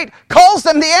 right? Calls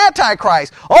them the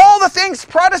Antichrist, all the things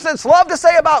Protestants love to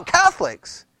say about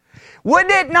Catholics.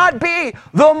 Would it not be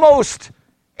the most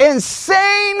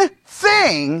insane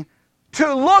thing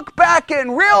to look back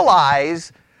and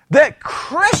realize that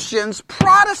Christians,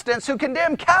 Protestants who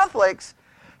condemn Catholics,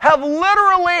 have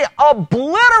literally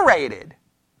obliterated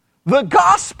the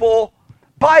gospel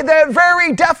by the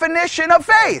very definition of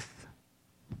faith.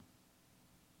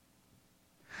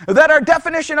 That our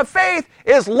definition of faith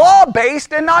is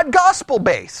law-based and not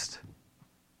gospel-based.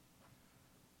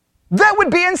 That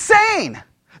would be insane.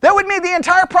 That would mean the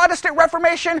entire Protestant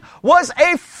Reformation was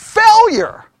a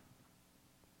failure.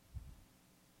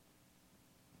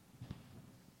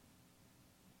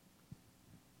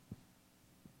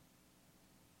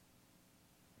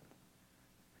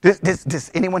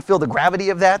 Does anyone feel the gravity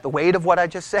of that, the weight of what I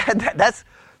just said?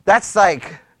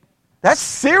 That's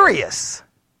serious.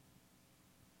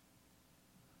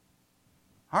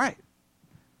 All right.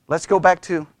 Let's go back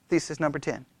to thesis number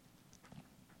 10.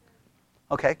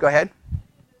 Okay, go ahead.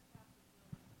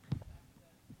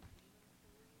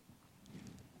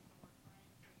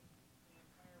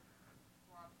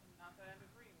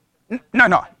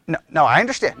 No, I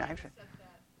understand. I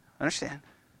understand.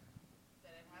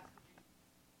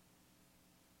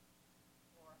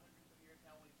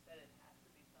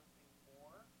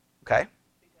 Okay.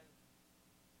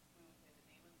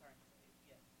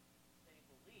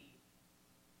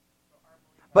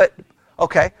 But,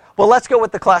 okay, well, let's go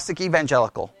with the classic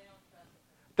evangelical.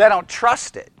 They don't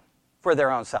trust it for their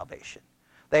own salvation.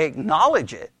 They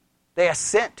acknowledge it. They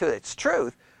assent to its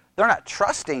truth. They're not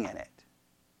trusting in it.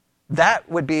 That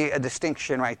would be a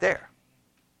distinction right there.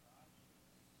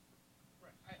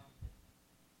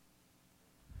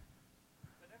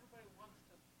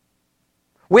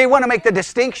 We want to make the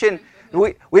distinction.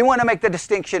 We want to make the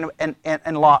distinction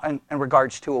in law in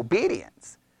regards to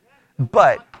obedience.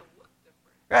 But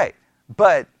right,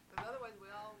 but otherwise we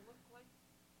all look like.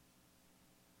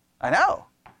 I know.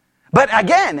 But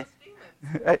again,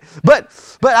 but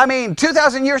I mean,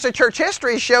 2,000 years of church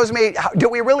history shows me. Do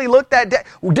we really look that?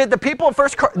 Did the people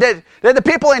did the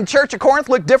people in Church of Corinth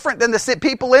look different than the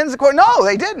people in Corinth? No,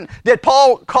 they didn't. Did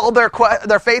Paul call their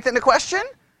faith into question?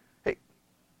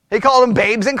 He called them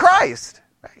babes in Christ.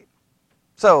 Right?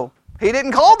 So he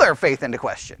didn't call their faith into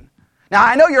question. Now,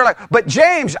 I know you're like, but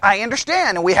James, I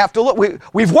understand, and we have to look.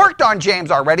 We've worked on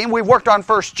James already, and we've worked on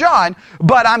 1 John,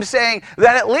 but I'm saying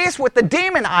that at least with the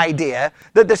demon idea,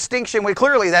 the distinction, they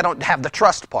don't have the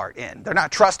trust part in. They're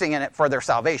not trusting in it for their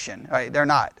salvation. Right? They're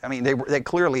not. I mean, they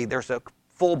clearly, there's a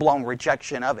full-blown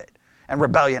rejection of it and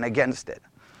rebellion against it.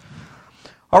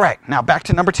 All right, now back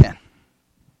to number 10.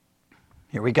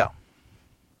 Here we go.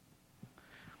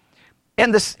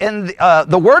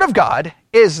 The Word of God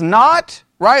is not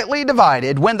rightly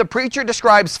divided when the preacher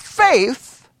describes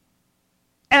faith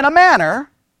in a manner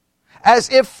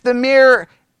as if the mere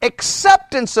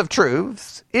acceptance of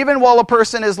truths, even while a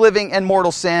person is living in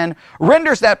mortal sin,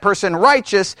 renders that person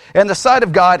righteous in the sight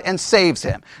of God and saves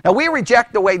him. Now, we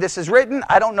reject the way this is written.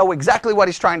 I don't know exactly what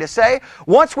he's trying to say.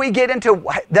 Once we get into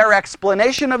their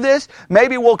explanation of this,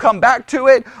 maybe we'll come back to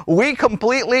it. We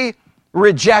completely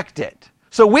reject it.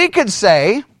 So we could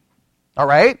say, all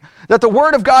right, that the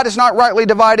Word of God is not rightly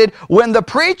divided when the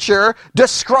preacher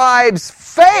describes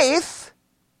faith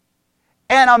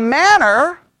in a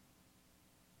manner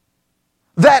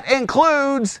that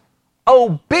includes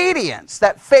obedience.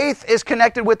 That faith is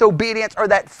connected with obedience, or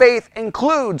that faith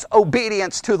includes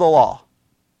obedience to the law.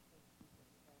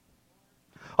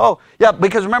 Oh, yeah,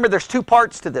 because remember, there's two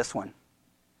parts to this one.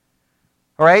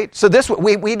 All right, so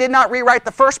we did not rewrite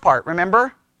the first part,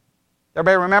 remember?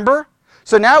 Everybody remember?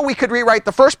 So now we could rewrite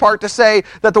the first part to say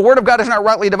that the Word of God is not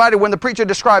rightly divided when the preacher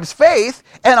describes faith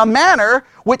in a manner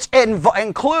which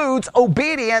includes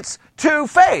obedience to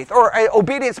faith, or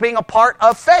obedience being a part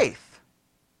of faith.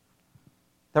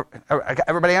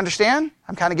 Everybody understand?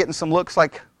 I'm kind of getting some looks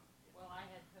like... Well, I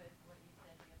had put what you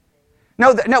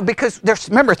said yesterday. No, because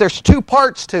there's two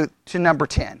parts to number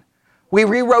 10. We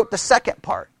rewrote the second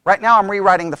part. Right now I'm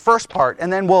rewriting the first part,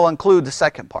 and then we'll include the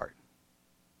second part.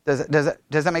 Does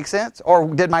that make sense?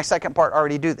 Or did my second part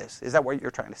already do this? Is that what you're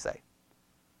trying to say?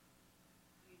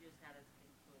 You just had us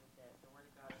conclude that the Word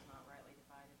of God is not rightly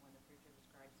divided when the preacher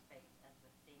describes faith as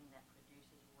the thing that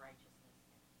produces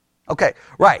righteousness. Okay,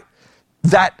 right.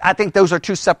 I think those are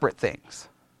two separate things.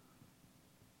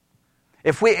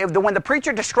 When the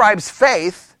preacher describes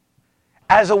faith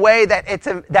as a way that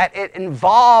it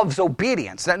involves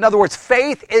obedience, in other words,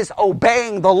 faith is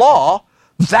obeying the law,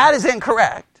 that is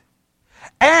incorrect.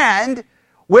 And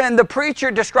when the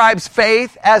preacher describes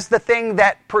faith as the thing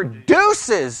that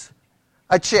produces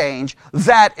a change,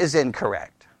 that is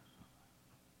incorrect.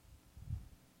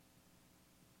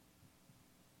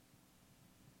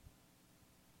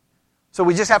 So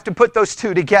we just have to put those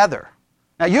two together.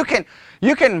 Now you can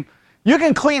You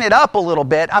can clean it up a little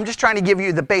bit. I'm just trying to give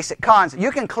you the basic concept.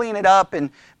 You can clean it up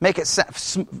and make it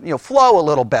flow a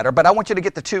little better, but I want you to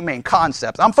get the two main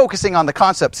concepts. I'm focusing on the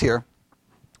concepts here,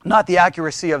 not the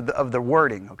accuracy of the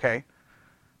wording, okay?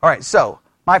 All right, so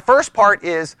my first part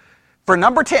is, for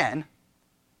number 10,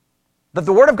 that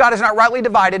the Word of God is not rightly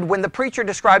divided when the preacher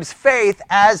describes faith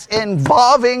as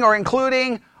involving or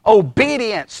including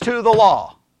obedience to the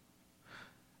law.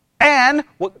 And,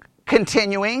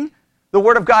 continuing, the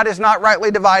Word of God is not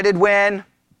rightly divided when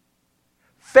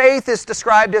faith is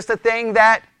described as the thing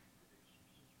that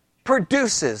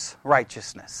produces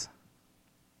righteousness.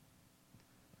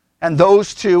 And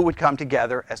those two would come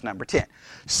together as number 10.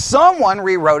 Someone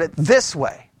rewrote it this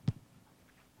way.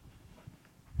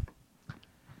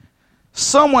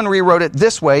 Someone rewrote it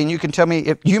this way, and you can tell me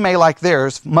if you may like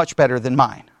theirs much better than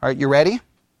mine. All right, you ready?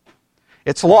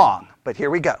 It's long, but here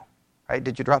we go. All right,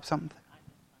 did you drop something?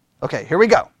 Okay, here we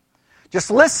go.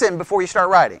 Just listen before you start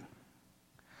writing.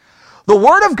 The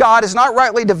Word of God is not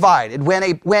rightly divided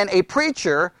when a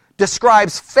preacher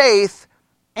describes faith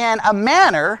in a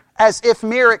manner as if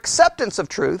mere acceptance of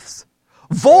truths,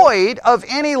 void of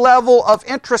any level of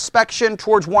introspection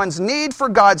towards one's need for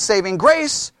God's saving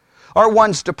grace or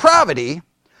one's depravity,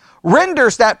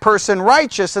 renders that person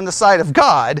righteous in the sight of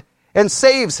God and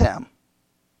saves him.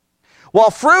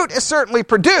 While fruit is certainly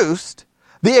produced,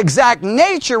 the exact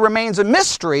nature remains a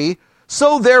mystery.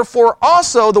 So therefore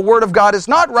also the Word of God is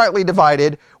not rightly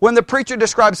divided when the preacher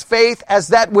describes faith as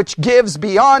that which gives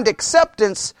beyond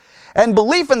acceptance and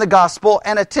belief in the gospel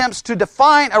and attempts to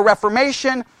define a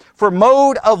reformation for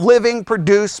mode of living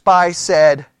produced by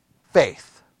said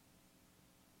faith.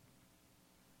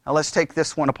 Now let's take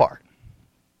this one apart.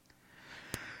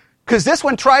 Because this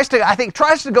one tries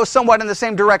to go somewhat in the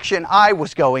same direction I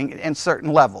was going in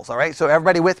certain levels. All right, so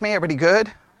everybody with me? Everybody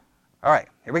good? All right,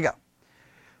 here we go.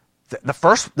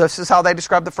 This is how they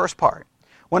describe the first part.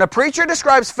 When a preacher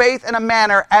describes faith in a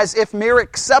manner as if mere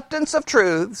acceptance of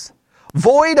truths,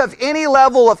 void of any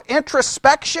level of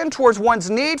introspection towards one's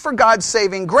need for God's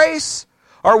saving grace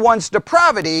or one's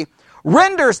depravity,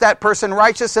 renders that person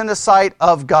righteous in the sight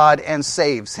of God and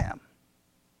saves him.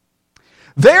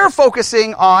 They're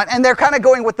focusing on, and they're kind of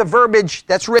going with the verbiage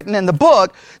that's written in the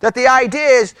book, that the idea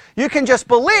is you can just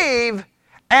believe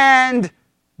and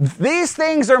these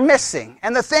things are missing.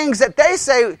 And the things that they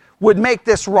say would make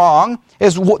this wrong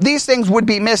is these things would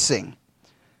be missing.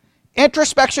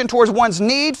 Introspection towards one's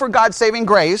need for God's saving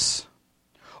grace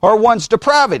or one's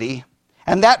depravity,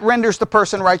 and that renders the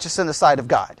person righteous in the sight of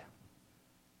God.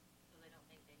 So they don't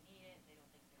think they need it, they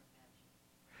don't think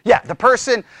they're bad. Yeah, the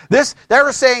person, they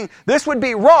were saying this would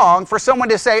be wrong for someone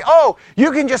to say, oh,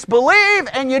 you can just believe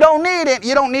and you don't need it.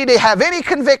 You don't need to have any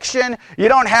conviction. You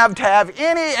don't have to have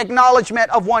any acknowledgement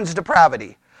of one's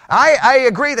depravity. I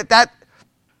agree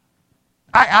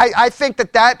I think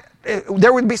that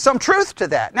there would be some truth to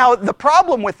that. Now, the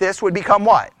problem with this would become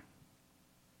what?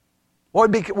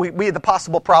 What would be the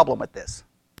possible problem with this?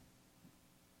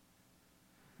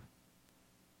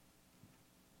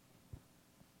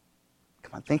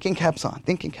 Come on, thinking caps on,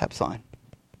 thinking caps on.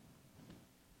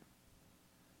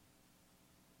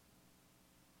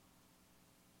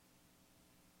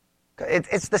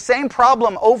 It's the same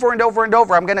problem over and over and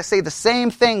over. I'm going to say the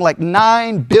same thing like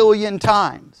 9 billion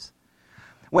times.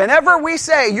 Whenever we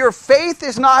say your faith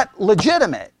is not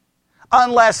legitimate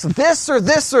unless this or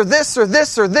this or this or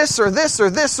this or this or this or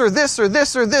this or this or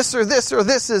this or this or this or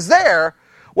this is there,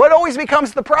 what always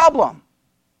becomes the problem?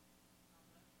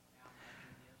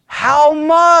 How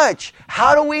much?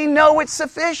 How do we know it's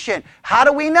sufficient? How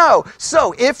do we know?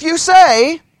 So if you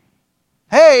say,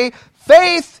 hey,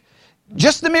 faith,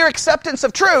 just the mere acceptance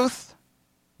of truth,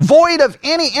 void of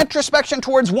any introspection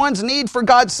towards one's need for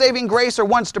God's saving grace or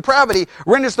one's depravity,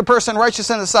 renders the person righteous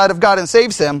in the sight of God and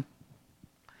saves him.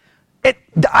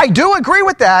 I do agree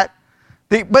with that,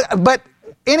 but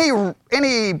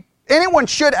anyone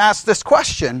should ask this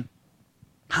question: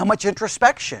 how much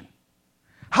introspection?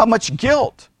 How much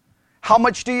guilt? How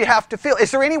much do you have to feel?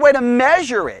 Is there any way to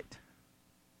measure it?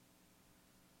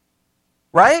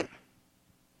 Right?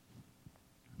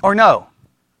 Or no?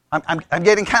 I'm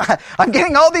getting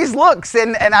all these looks,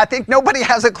 and I think nobody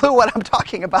has a clue what I'm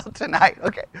talking about tonight.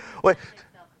 Okay. What?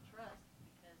 Self and trust,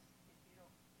 because if you don't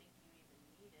think you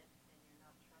even need it, then you're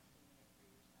not trusting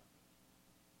in it for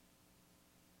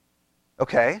yourself.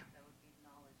 Okay. That would be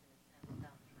knowledge in a sense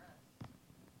without trust.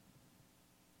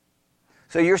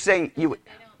 So you're saying you would.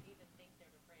 They don't even think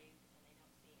they're depraved, and they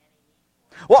don't see any need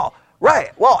for it. Well,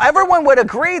 right. Well, everyone would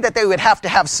agree that they would have to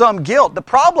have some guilt. The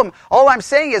problem, all I'm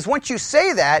saying is once you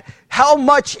say that, how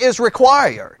much is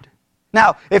required?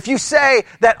 Now, if you say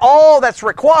that all that's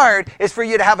required is for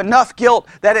you to have enough guilt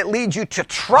that it leads you to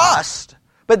trust,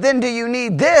 but then do you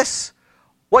need this?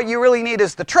 What you really need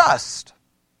is the trust.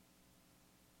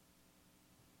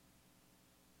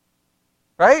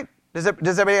 Right? Does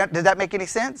that make any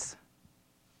sense?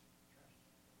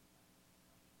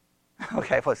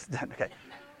 Okay,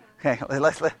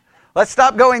 let's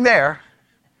stop going there.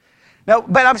 No,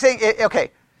 but I'm saying,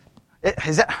 okay,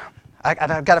 is that...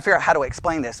 I've got to figure out how to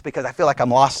explain this because I feel like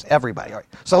I'm lost everybody. All right.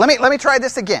 So let me try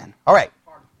this again. All right.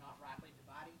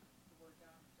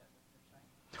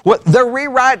 Well, they're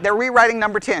rewriting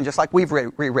number 10 just like we've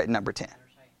rewritten number 10.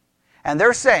 And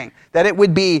they're saying that it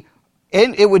would be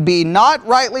not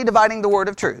rightly dividing the word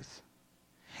of truth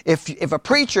if a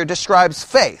preacher describes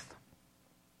faith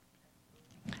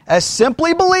as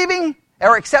simply believing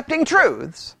or accepting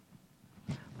truths,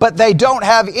 but they don't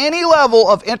have any level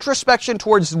of introspection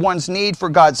towards one's need for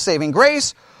God's saving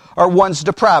grace or one's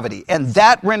depravity. And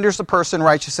that renders the person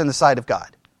righteous in the sight of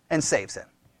God and saves him.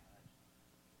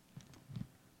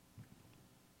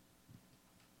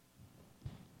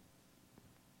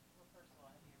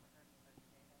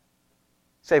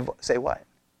 Say what?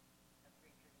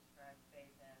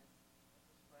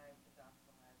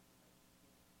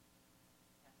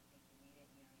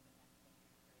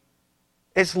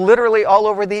 It's literally all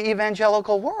over the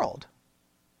evangelical world.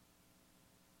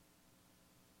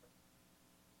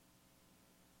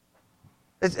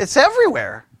 It's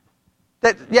everywhere.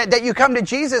 That you come to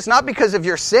Jesus not because of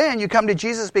your sin. You come to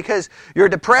Jesus because you're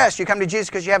depressed. You come to Jesus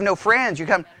because you have no friends. You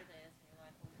come.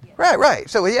 Right.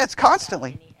 So yeah, it's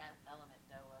constantly.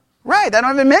 Right. They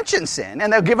don't even mention sin,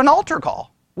 and they'll give an altar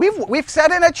call. We've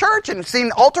sat in a church and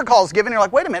seen altar calls given. And you're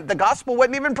like, wait a minute, the gospel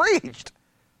wasn't even preached.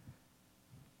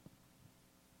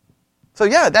 So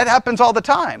yeah, that happens all the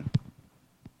time.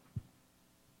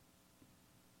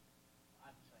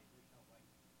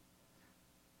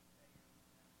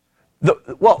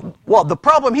 The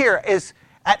problem here is,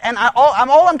 and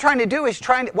all I'm trying to do is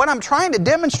what I'm trying to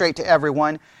demonstrate to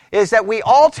everyone is that we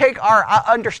all take our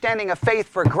understanding of faith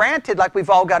for granted, like we've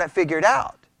all got it figured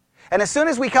out. And as soon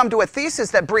as we come to a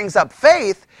thesis that brings up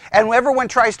faith, and everyone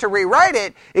tries to rewrite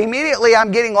it, immediately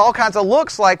I'm getting all kinds of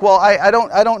looks like, well, I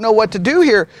don't know what to do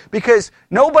here, because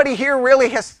nobody here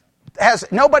really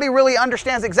nobody really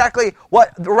understands exactly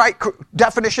what the right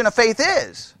definition of faith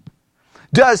is.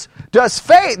 Does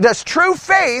true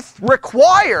faith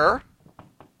require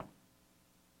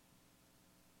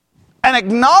an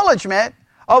acknowledgement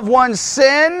of one's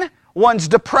sin, one's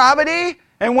depravity,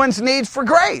 and one's need for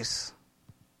grace?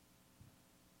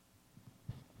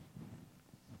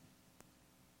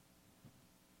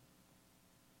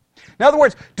 In other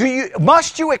words,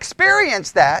 must you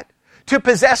experience that to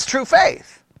possess true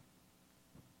faith?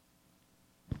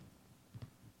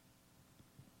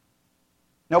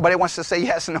 Nobody wants to say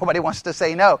yes and nobody wants to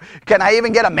say no. Can I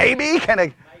even get a maybe? Can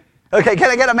I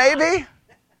get a maybe?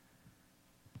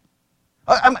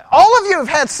 All of you have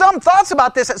had some thoughts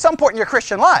about this at some point in your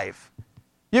Christian life.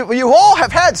 You all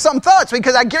have had some thoughts,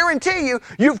 because I guarantee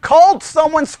you've called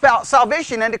someone's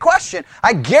salvation into question.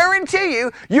 I guarantee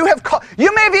you may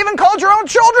have even called your own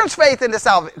children's faith into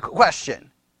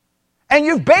question. And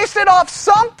you've based it off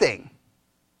something.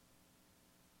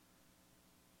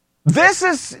 This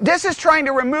is trying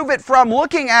to remove it from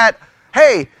looking at,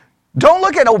 hey, don't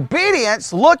look at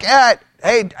obedience, look at,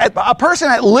 hey, a person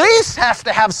at least has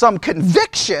to have some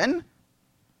conviction.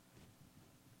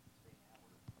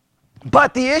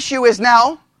 But the issue is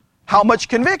now, how much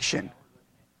conviction?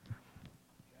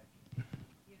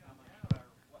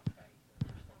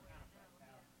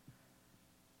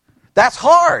 That's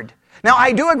hard. Now,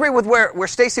 I do agree with where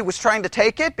Stacy was trying to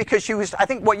take it, because I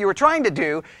think what you were trying to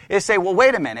do is say, well,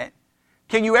 wait a minute.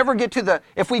 Can you ever get to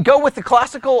if we go with the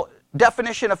classical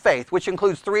definition of faith, which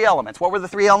includes 3 elements. What were the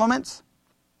 3 elements?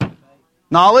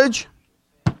 Knowledge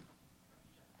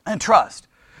and trust.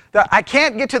 I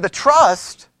can't get to the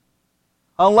trust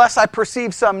unless I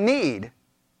perceive some need.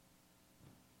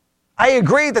 I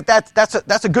agree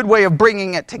that's a good way of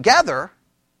bringing it together,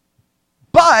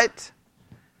 but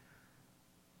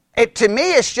to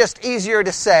me it's just easier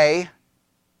to say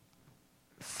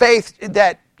faith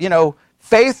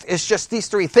is just these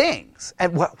 3 things,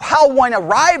 and how one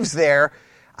arrives there.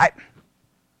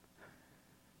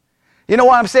 You know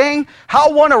what I'm saying?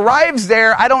 How one arrives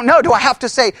there, I don't know. Do I have to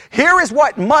say, here is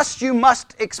what you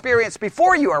must experience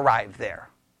before you arrive there?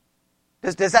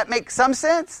 Does that make some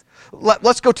sense?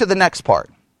 Let's go to the next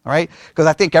part, all right? Because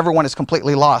I think everyone is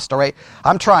completely lost, all right?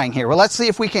 I'm trying here. Well, let's see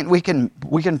if we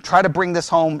can try to bring this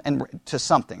home to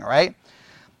something, all right?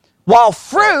 While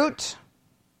fruit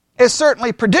is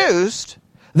certainly produced,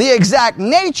 The exact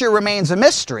nature remains a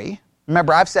mystery.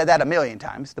 Remember, I've said that a million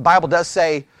times. The Bible does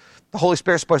say the Holy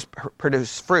Spirit's supposed to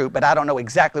produce fruit, but I don't know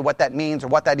exactly what that means or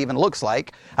what that even looks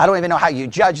like. I don't even know how you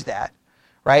judge that,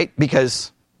 right?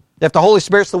 Because if the Holy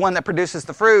Spirit's the one that produces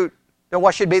the fruit, then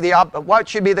what should be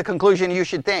the conclusion you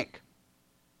should think?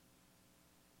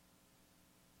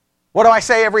 What do I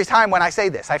say every time when I say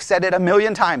this? I've said it a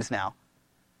million times now.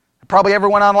 Probably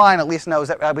everyone online at least knows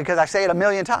that because I say it a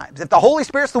million times. If the Holy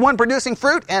Spirit's the one producing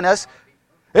fruit in us,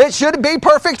 it should be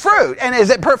perfect fruit. And is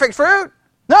it perfect fruit?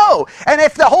 No. And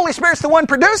if the Holy Spirit's the one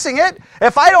producing it,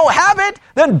 if I don't have it,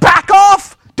 then back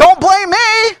off. Don't blame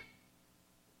me.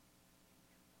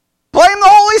 Blame the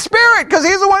Holy Spirit because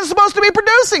He's the one who's supposed to be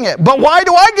producing it. But why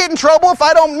do I get in trouble if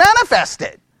I don't manifest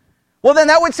it? Well, then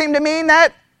that would seem to mean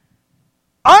that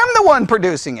I'm the one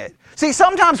producing it. See,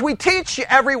 sometimes we teach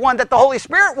everyone that the Holy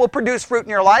Spirit will produce fruit in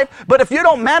your life, but if you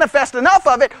don't manifest enough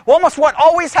of it, well, almost what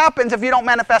always happens if you don't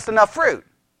manifest enough fruit?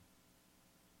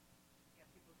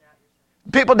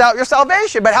 People doubt your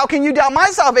salvation. But how can you doubt my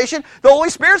salvation? The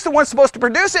Holy Spirit's the one supposed to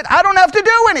produce it. I don't have to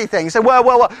do anything. You say,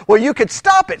 well, you could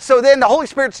stop it. So then the Holy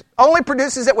Spirit only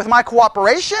produces it with my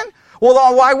cooperation? Well,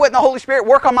 then why wouldn't the Holy Spirit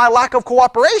work on my lack of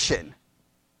cooperation?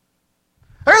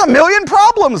 There's a million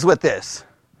problems with this.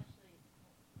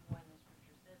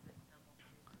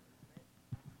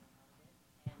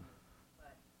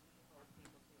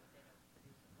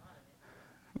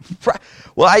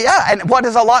 Well, yeah, and what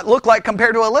does a lot look like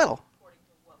compared to a little?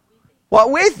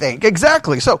 What we think,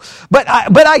 exactly. So, but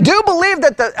I do believe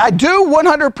that I do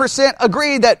 100%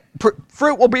 agree that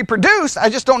fruit will be produced. I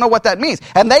just don't know what that means.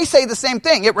 And they say the same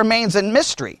thing. It remains a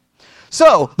mystery.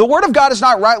 So, the Word of God is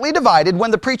not rightly divided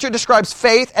when the preacher describes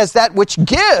faith as that which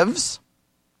gives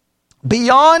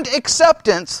beyond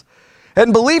acceptance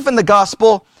and belief in the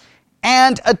gospel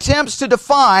and attempts to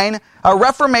define a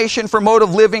reformation for mode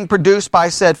of living produced by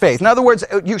said faith. In other words,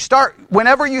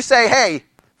 whenever you say, hey,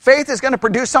 faith is going to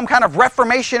produce some kind of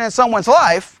reformation in someone's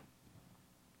life,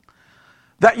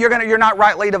 that you're not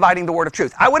rightly dividing the word of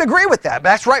truth. I would agree with that, but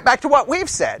that's right back to what we've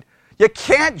said. You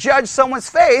can't judge someone's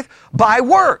faith by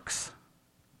works.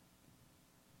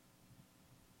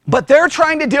 But they're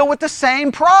trying to deal with the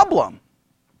same problem.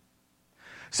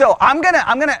 So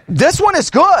this one is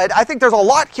good. I think there's a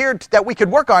lot here that we could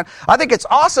work on. I think it's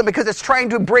awesome because it's trying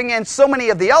to bring in so many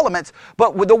of the elements.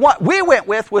 But the one we went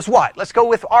with was what? Let's go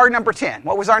with our number 10.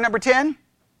 What was our number 10?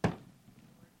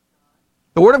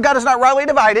 The Word of God is not rightly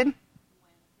divided.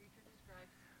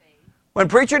 When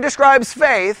preacher describes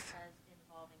faith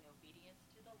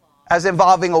as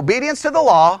involving obedience to the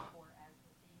law,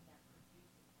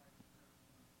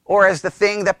 or as the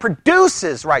thing that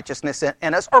produces righteousness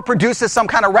in us, or produces some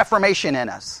kind of reformation in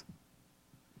us.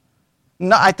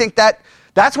 No, I think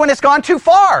that's when it's gone too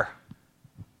far.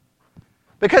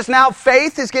 Because now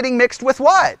faith is getting mixed with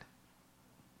what?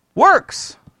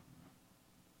 Works.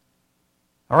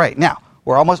 All right, now,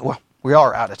 we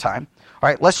are out of time. All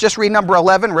right, let's just read number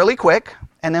 11 really quick,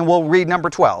 and then we'll read number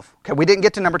 12. Okay, we didn't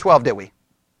get to number 12, did we?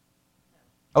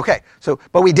 Okay,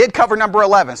 but we did cover number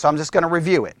 11, so I'm just going to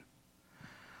review it.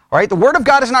 All right, the Word of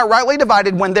God is not rightly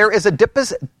divided when there is a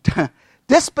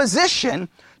disposition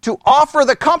to offer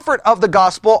the comfort of the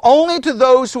gospel only to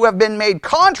those who have been made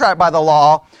contrite by the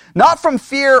law, not from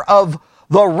fear of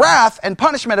the wrath and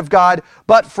punishment of God,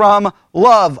 but from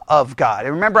love of God.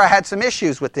 And remember, I had some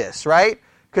issues with this, right?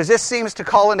 Because this seems to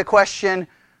call into question,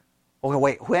 well,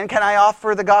 wait, when can I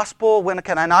offer the gospel? When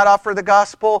can I not offer the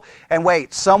gospel? And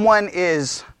wait, someone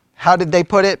is, how did they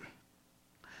put it?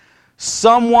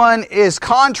 Someone is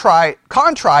contrite,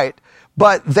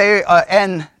 but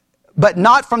but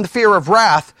not from the fear of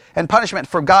wrath and punishment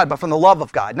from God, but from the love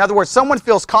of God. In other words, someone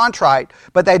feels contrite,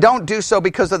 but they don't do so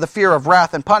because of the fear of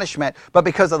wrath and punishment, but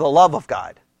because of the love of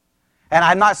God. And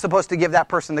I'm not supposed to give that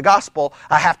person the gospel.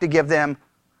 I have to give them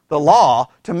the law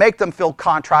to make them feel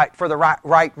contrite for the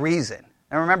right reason.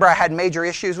 And remember, I had major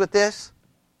issues with this,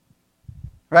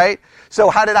 right?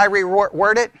 So how did I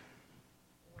reword it?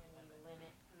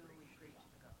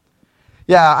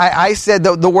 Yeah, I said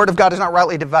the Word of God is not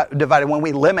rightly divided when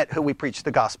we limit who we preach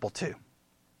the gospel to.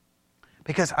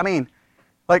 Because,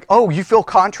 you feel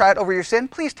contrite over your sin?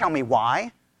 Please tell me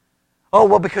why. Oh,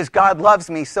 well, because God loves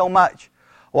me so much.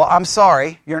 Well, I'm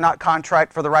sorry, you're not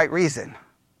contrite for the right reason.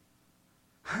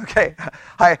 Okay,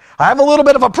 I have a little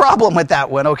bit of a problem with that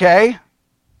one, okay?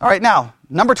 All right, now,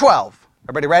 number 12.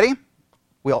 Everybody ready?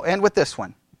 We'll end with this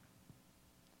one.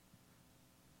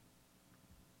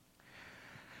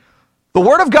 The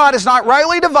Word of God is not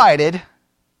rightly divided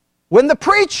when the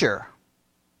preacher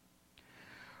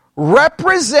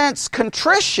represents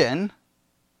contrition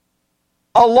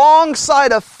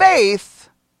alongside of faith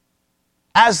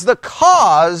as the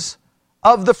cause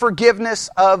of the forgiveness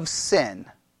of sin.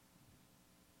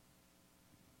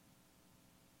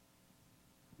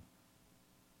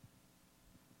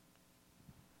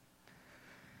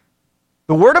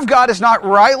 The Word of God is not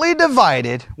rightly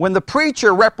divided when the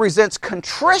preacher represents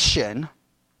contrition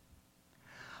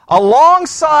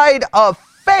alongside of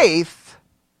faith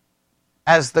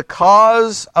as the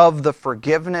cause of the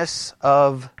forgiveness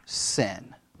of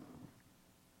sin.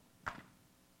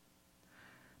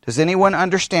 Does anyone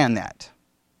understand that?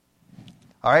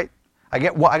 All right. I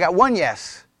got one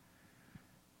yes.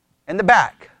 In the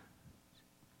back.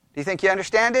 Do you think you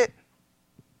understand it?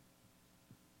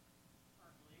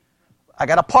 I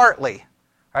got a partly.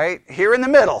 All right. Here in the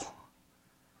middle.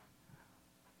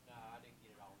 No, I didn't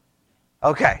get it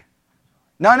all. Okay.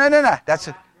 No.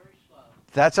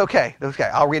 That's okay. Okay.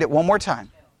 I'll read it one more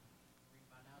time.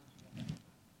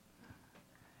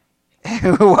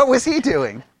 What was he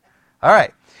doing? All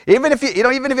right. Even if you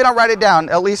don't write it down,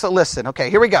 at least listen.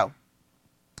 Okay, here we go.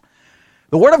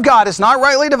 The Word of God is not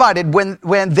rightly divided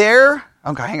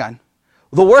okay, hang on.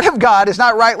 The Word of God is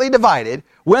not rightly divided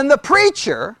when the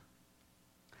preacher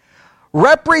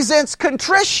represents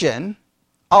contrition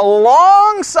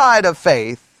alongside of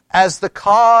faith as the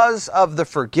cause of the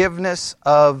forgiveness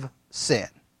of sin.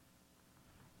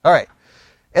 All right.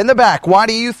 In the back, why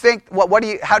do you think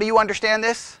how do you understand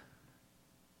this?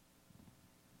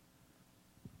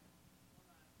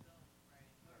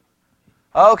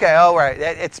 Okay, all right.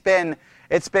 It's been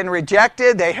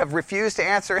rejected. They have refused to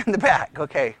answer in the back.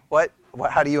 Okay, what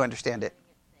how do you understand it?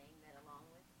 It's saying that along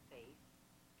with faith,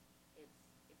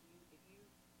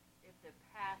 if the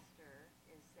pastor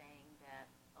is saying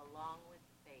that along with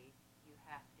faith, you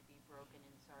have to be broken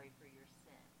and sorry for your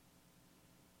sin.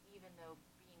 Even though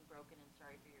being broken and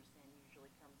sorry for your sin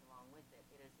usually comes along with it,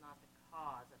 it is not the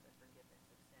cause of the forgiveness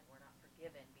of sin. We're not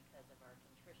forgiven because of our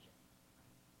contrition.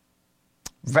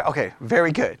 Okay,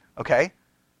 very good. Okay.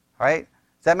 All right.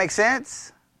 Does that make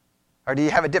sense? Or do you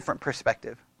have a different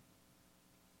perspective?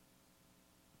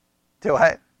 Do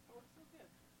what?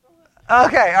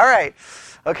 Okay, all right.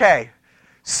 Okay.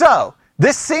 So,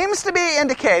 this seems to be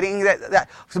indicating that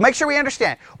so make sure we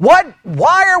understand. Why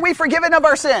are we forgiven of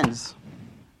our sins?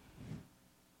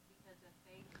 Because of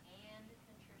faith and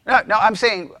contrition. No, I'm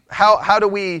saying how do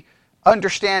we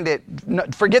understand it?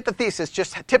 Forget the thesis.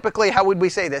 Just typically, how would we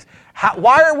say this?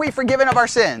 Why are we forgiven of our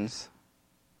sins?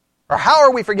 Or how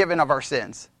are we forgiven of our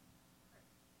sins?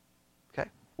 Okay.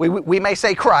 We may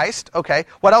say Christ. Okay.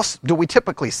 What else do we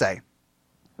typically say?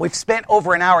 We've spent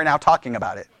over an hour now talking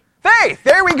about it. Faith.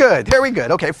 There we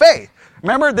good. Okay, faith.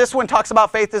 Remember, this one talks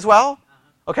about faith as well?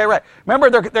 Okay, right. Remember,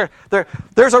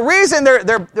 there's a reason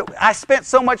I spent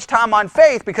so much time on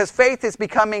faith, because faith is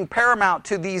becoming paramount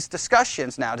to these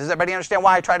discussions now. Does everybody understand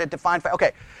why I try to define faith?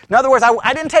 Okay. In other words,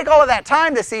 I didn't take all of that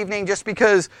time this evening just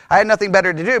because I had nothing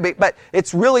better to do, but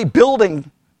it's really building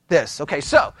this. Okay,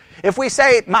 so if we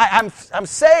say I'm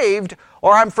saved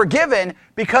or I'm forgiven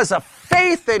because of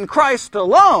faith in Christ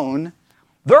alone,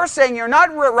 they're saying you're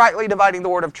not rightly dividing the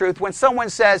word of truth when someone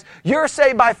says you're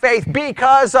saved by faith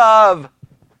because of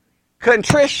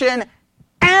contrition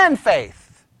and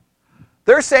faith.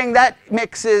 They're saying that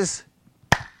mixes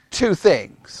two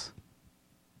things.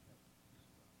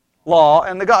 Law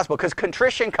and the gospel. Because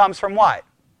contrition comes from what?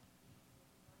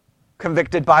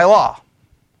 Convicted by law.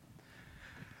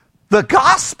 The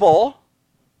gospel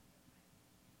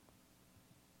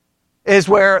is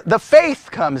where the faith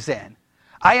comes in.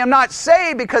 I am not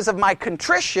saved because of my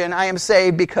contrition. I am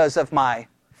saved because of my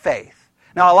faith.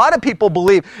 Now, a lot of people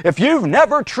believe if you've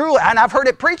never truly, and I've heard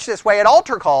it preached this way at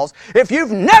altar calls, if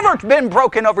you've never been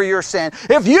broken over your sin,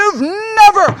 if you've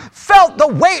never felt the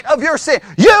weight of your sin,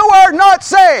 you are not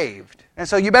saved. And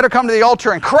so you better come to the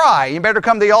altar and cry. You better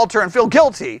come to the altar and feel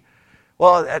guilty.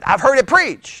 Well, I've heard it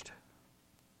preached.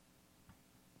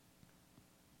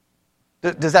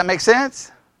 Does that make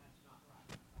sense?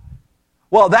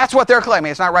 Well, that's what they're claiming.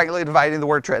 It's not rightly dividing the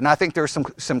word truth. And I think there's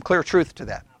some clear truth to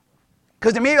that.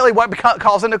 Because immediately what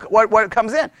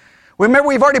comes in? Remember,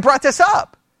 we've already brought this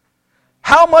up.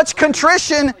 How much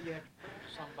contrition?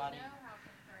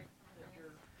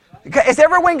 Is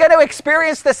everyone going to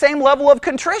experience the same level of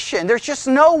contrition? There's just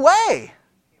no way.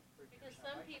 Because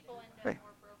some people end up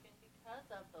more broken because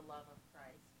of the love of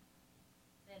Christ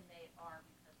than they are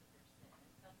because of their sin.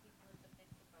 And some people it's a mix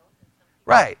of both, and some people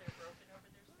Right. they're broken over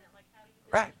their sin. Like, how do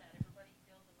you Right. that? Everybody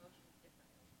feels emotions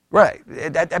differently. Right.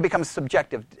 That becomes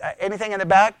subjective. Anything in the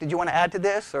back? Did you want to add to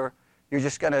this? Or you're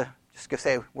just going to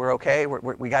say, we're okay,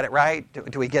 we got it right?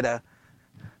 Do we get a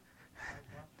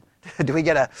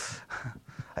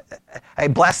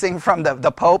blessing from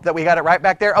the Pope that we got it right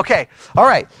back there? Okay. All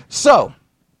right. So,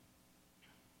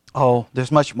 Oh,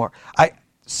 there's much more.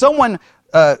 Someone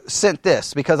sent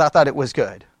this because I thought it was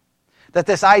good. That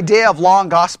this idea of law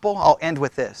and gospel, I'll end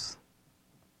with this.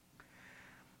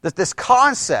 That this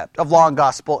concept of law and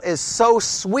gospel is so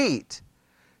sweet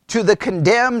to the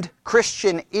condemned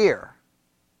Christian ear.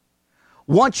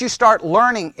 Once you start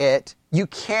learning it, you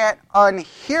can't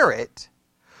unhear it.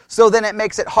 So then it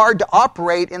makes it hard to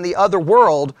operate in the other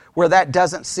world where that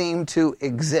doesn't seem to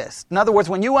exist. In other words,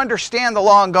 when you understand the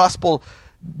law and gospel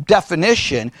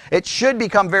definition, it should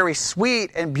become very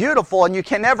sweet and beautiful, and you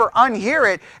can never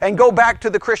unhear it and go back to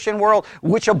the Christian world,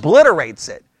 which obliterates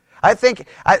it. I think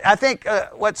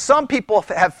what some people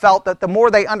have felt, that the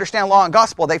more they understand law and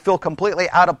gospel, they feel completely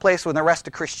out of place with the rest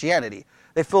of Christianity.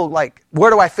 They feel like, where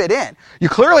do I fit in? You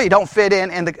clearly don't fit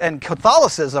in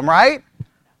Catholicism, right?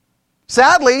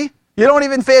 Sadly, you don't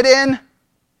even fit in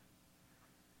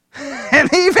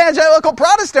the evangelical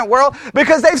Protestant world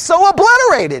because they've so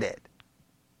obliterated it.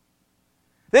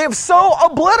 They have so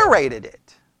obliterated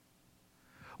it.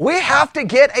 We have to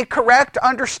get a correct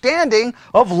understanding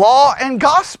of law and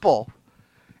gospel.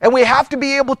 And we have to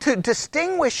be able to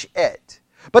distinguish it.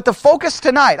 But the focus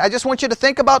tonight, I just want you to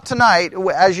think about tonight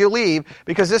as you leave,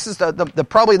 because this is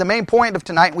probably the main point of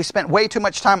tonight, and we spent way too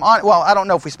much time on it. Well, I don't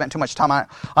know if we spent too much time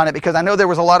on it, because I know there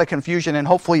was a lot of confusion, and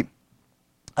hopefully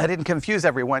I didn't confuse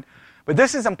everyone. But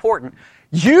this is important.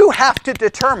 You have to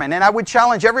determine, and I would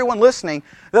challenge everyone listening,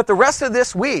 that the rest of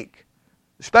this week,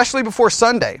 especially before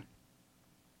Sunday,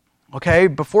 okay,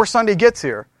 before Sunday gets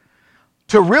here,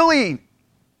 to really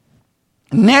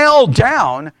nail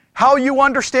down how you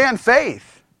understand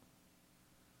faith.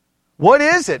 What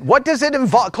is it? What does it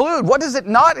include? What does it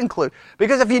not include?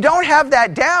 Because if you don't have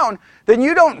that down, then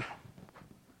you don't...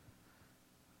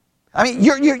 I mean,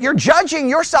 you're judging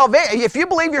your salvation. If you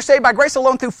believe you're saved by grace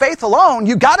alone through faith alone,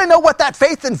 you got to know what that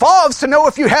faith involves to know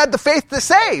if you had the faith that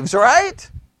saves,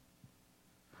 right?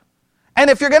 And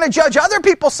if you're going to judge other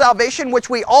people's salvation, which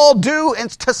we all do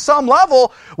to some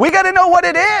level, we got to know what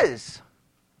it is.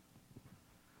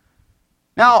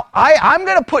 Now, I'm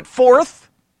going to put forth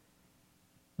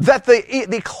that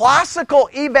the classical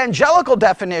evangelical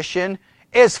definition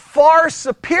is far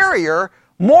superior,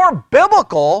 more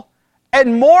biblical,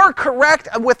 and more correct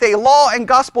with a law and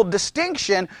gospel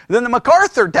distinction than the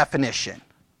MacArthur definition.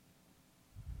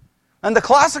 And the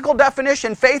classical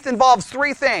definition, faith involves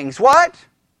three things. What?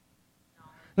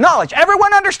 Knowledge.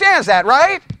 Everyone understands that,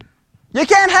 right? You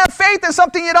can't have faith in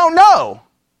something you don't know.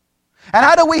 And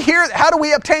how do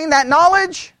we obtain that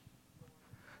knowledge?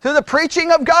 Through the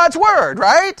preaching of God's word,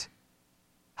 right?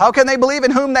 How can they believe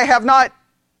in whom they have not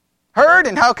heard,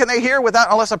 and how can they hear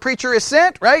unless a preacher is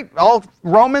sent, right? All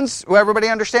Romans, everybody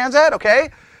understands that, okay?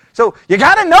 So you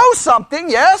got to know something,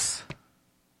 yes?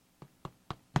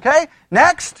 Okay,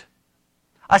 next.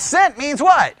 Assent means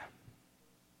what?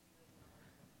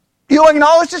 You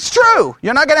acknowledge it's true.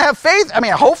 You're not going to have faith. I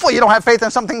mean, hopefully you don't have faith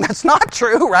in something that's not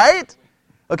true, right?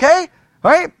 Okay,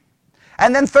 right?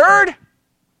 And then third,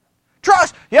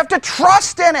 trust. You have to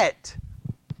trust in it.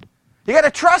 You got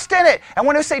to trust in it. And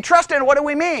when we say trust in it, what do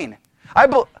we mean?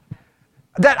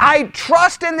 That I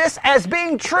trust in this as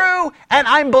being true, and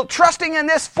I'm trusting in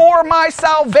this for my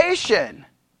salvation.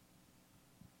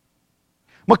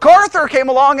 MacArthur came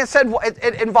along and said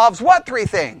it involves what three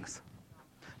things?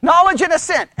 Knowledge and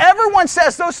assent. Everyone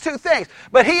says those two things,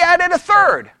 but he added a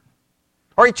third,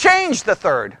 or he changed the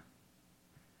third.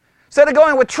 Instead of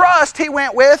going with trust, he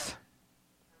went with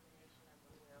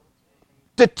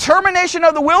determination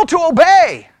of the will to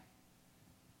obey.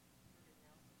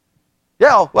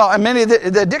 Yeah, well, and many of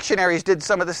the dictionaries did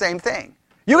some of the same thing.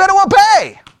 You got to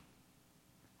obey.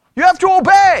 You have to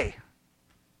obey.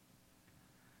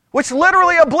 Which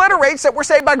literally obliterates that we're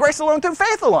saved by grace alone through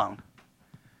faith alone.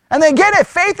 And then again, if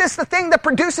faith is the thing that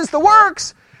produces the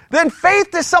works, then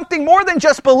faith is something more than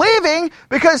just believing,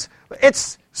 because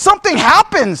it's something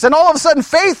happens, and all of a sudden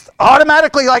faith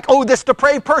automatically, like, oh, this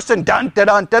depraved person,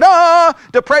 dun-da-dun-da-da,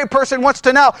 depraved person wants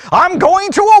to know, I'm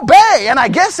going to obey, and I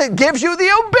guess it gives you the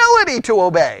ability to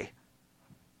obey.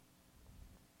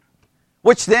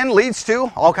 Which then leads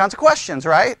to all kinds of questions,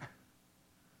 right?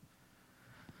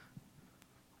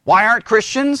 Why aren't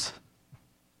Christians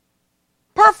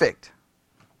perfect?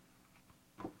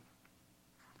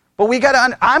 But we got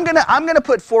to. I'm gonna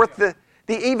put forth the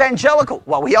evangelical.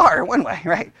 Well, we are in one way,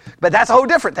 right? But that's a whole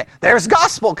different thing. There's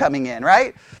gospel coming in,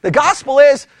 right? The gospel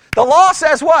is the law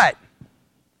says what?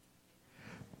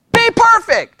 Be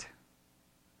perfect,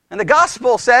 and the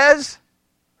gospel says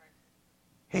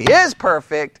He is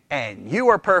perfect, and you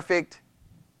are perfect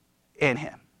in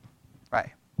Him,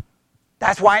 right?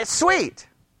 That's why it's sweet.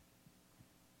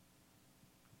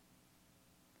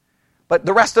 But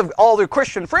the rest of all their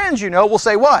Christian friends, will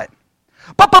say what?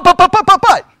 But.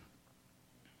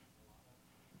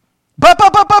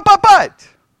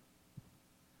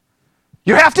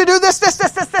 You have to do this,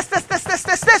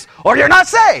 or you're not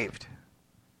saved.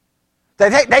 They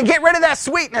get rid of that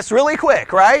sweetness really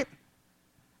quick, right?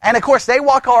 And of course, they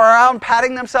walk around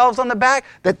patting themselves on the back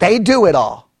that they do it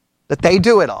all.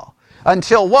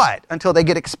 Until what? Until they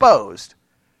get exposed.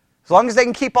 As long as they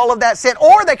can keep all of that sin,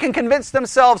 or they can convince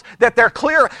themselves that they're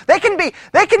clear. They can be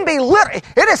literally,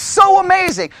 it is so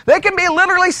amazing. They can be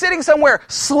literally sitting somewhere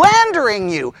slandering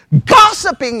you,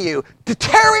 gossiping you,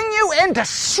 tearing you into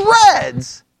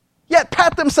shreds, yet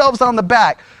pat themselves on the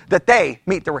back that they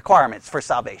meet the requirements for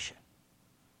salvation.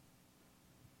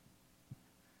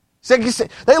 So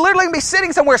they literally can be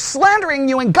sitting somewhere slandering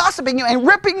you and gossiping you and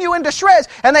ripping you into shreds,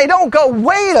 and they don't go,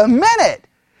 wait a minute.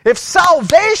 If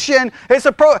salvation is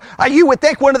you would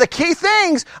think one of the key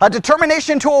things, a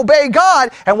determination to obey God,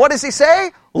 and what does he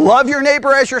say? Love your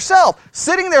neighbor as yourself.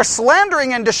 Sitting there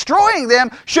slandering and destroying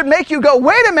them should make you go,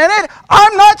 wait a minute,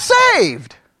 I'm not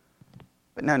saved.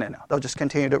 But no. They'll just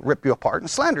continue to rip you apart and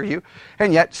slander you,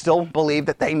 and yet still believe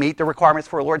that they meet the requirements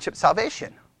for lordship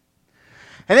salvation.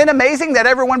 Isn't it amazing that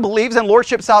everyone believes in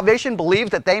lordship salvation,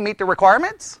 believes that they meet the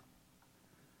requirements?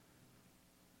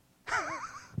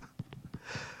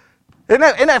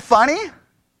 Isn't that funny?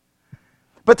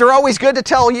 But they're always good to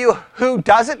tell you who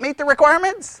doesn't meet the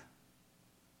requirements.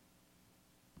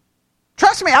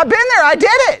 Trust me, I've been there. I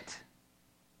did it.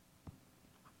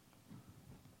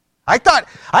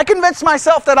 I convinced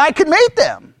myself that I could meet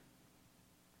them.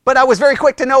 But I was very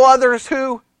quick to know others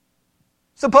who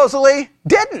supposedly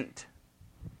didn't.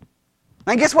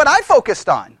 And guess what I focused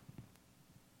on?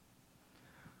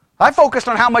 I focused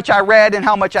on how much I read and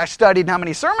how much I studied and how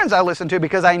many sermons I listened to,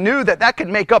 because I knew that could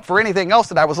make up for anything else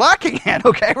that I was lacking in,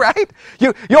 okay, right?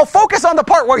 You'll focus on the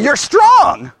part where you're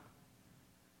strong,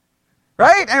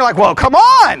 right? And you're like, well, come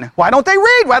on. Why don't they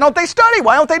read? Why don't they study?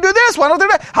 Why don't they do this? Why don't they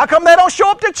do that? How come they don't show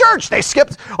up to church? They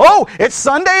skipped, it's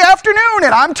Sunday afternoon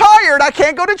and I'm tired. I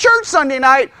can't go to church Sunday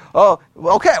night. Oh,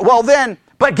 okay, well then,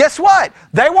 but guess what?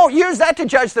 They won't use that to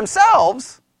judge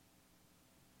themselves.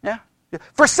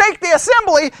 Forsake the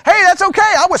assembly. Hey, that's okay.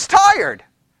 I was tired.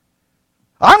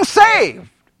 I'm saved.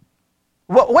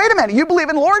 Well, wait a minute. You believe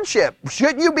in lordship.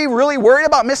 Shouldn't you be really worried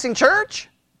about missing church?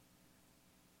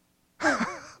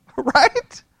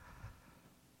 Right?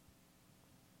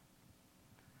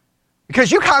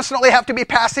 Because you constantly have to be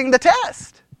passing the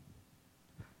test.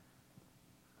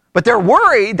 But they're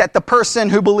worried that the person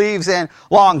who believes in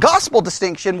law and gospel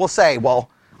distinction will say, well,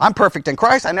 I'm perfect in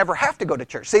Christ. I never have to go to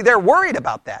church. See, they're worried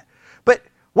about that. But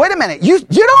wait a minute, you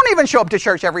don't even show up to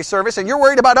church every service, and you're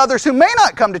worried about others who may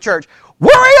not come to church.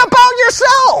 Worry about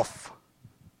yourself.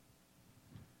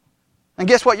 And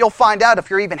guess what you'll find out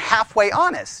if you're even halfway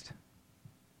honest?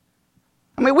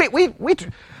 I mean, we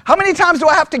how many times do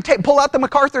I have to pull out the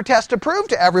MacArthur test to prove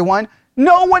to everyone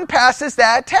no one passes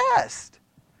that test?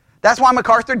 That's why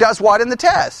MacArthur does what in the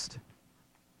test?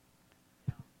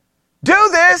 Do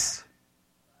this,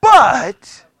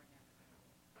 but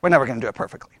we're never going to do it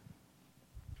perfectly.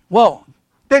 Well,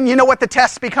 then you know what the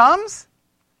test becomes?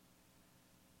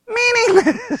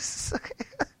 Meaningless.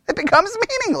 It becomes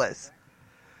meaningless.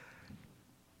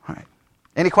 All right.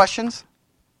 Any questions?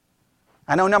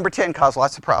 I know number 10 caused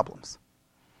lots of problems.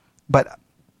 But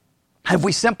have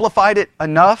we simplified it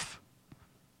enough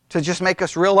to just make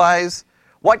us realize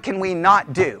what can we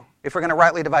not do if we're going to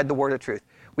rightly divide the word of truth?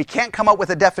 We can't come up with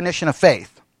a definition of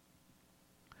faith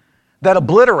that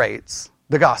obliterates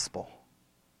the gospel.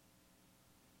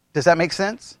 Does that make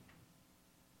sense?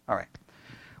 All right.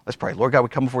 Let's pray. Lord God, we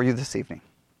come before you this evening.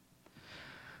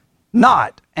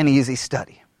 Not an easy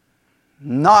study.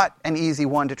 Not an easy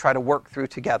one to try to work through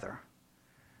together.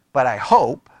 But I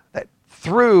hope that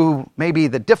through maybe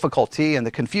the difficulty and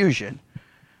the confusion,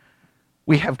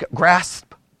 we have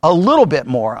grasped a little bit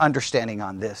more understanding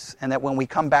on this, and that when we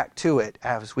come back to it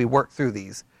as we work through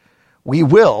these, we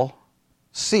will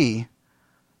see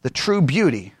the true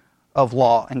beauty of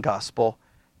law and gospel,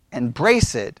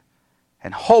 embrace it,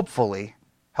 and hopefully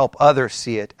help others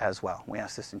see it as well. We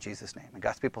ask this in Jesus' name. And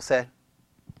God's people said,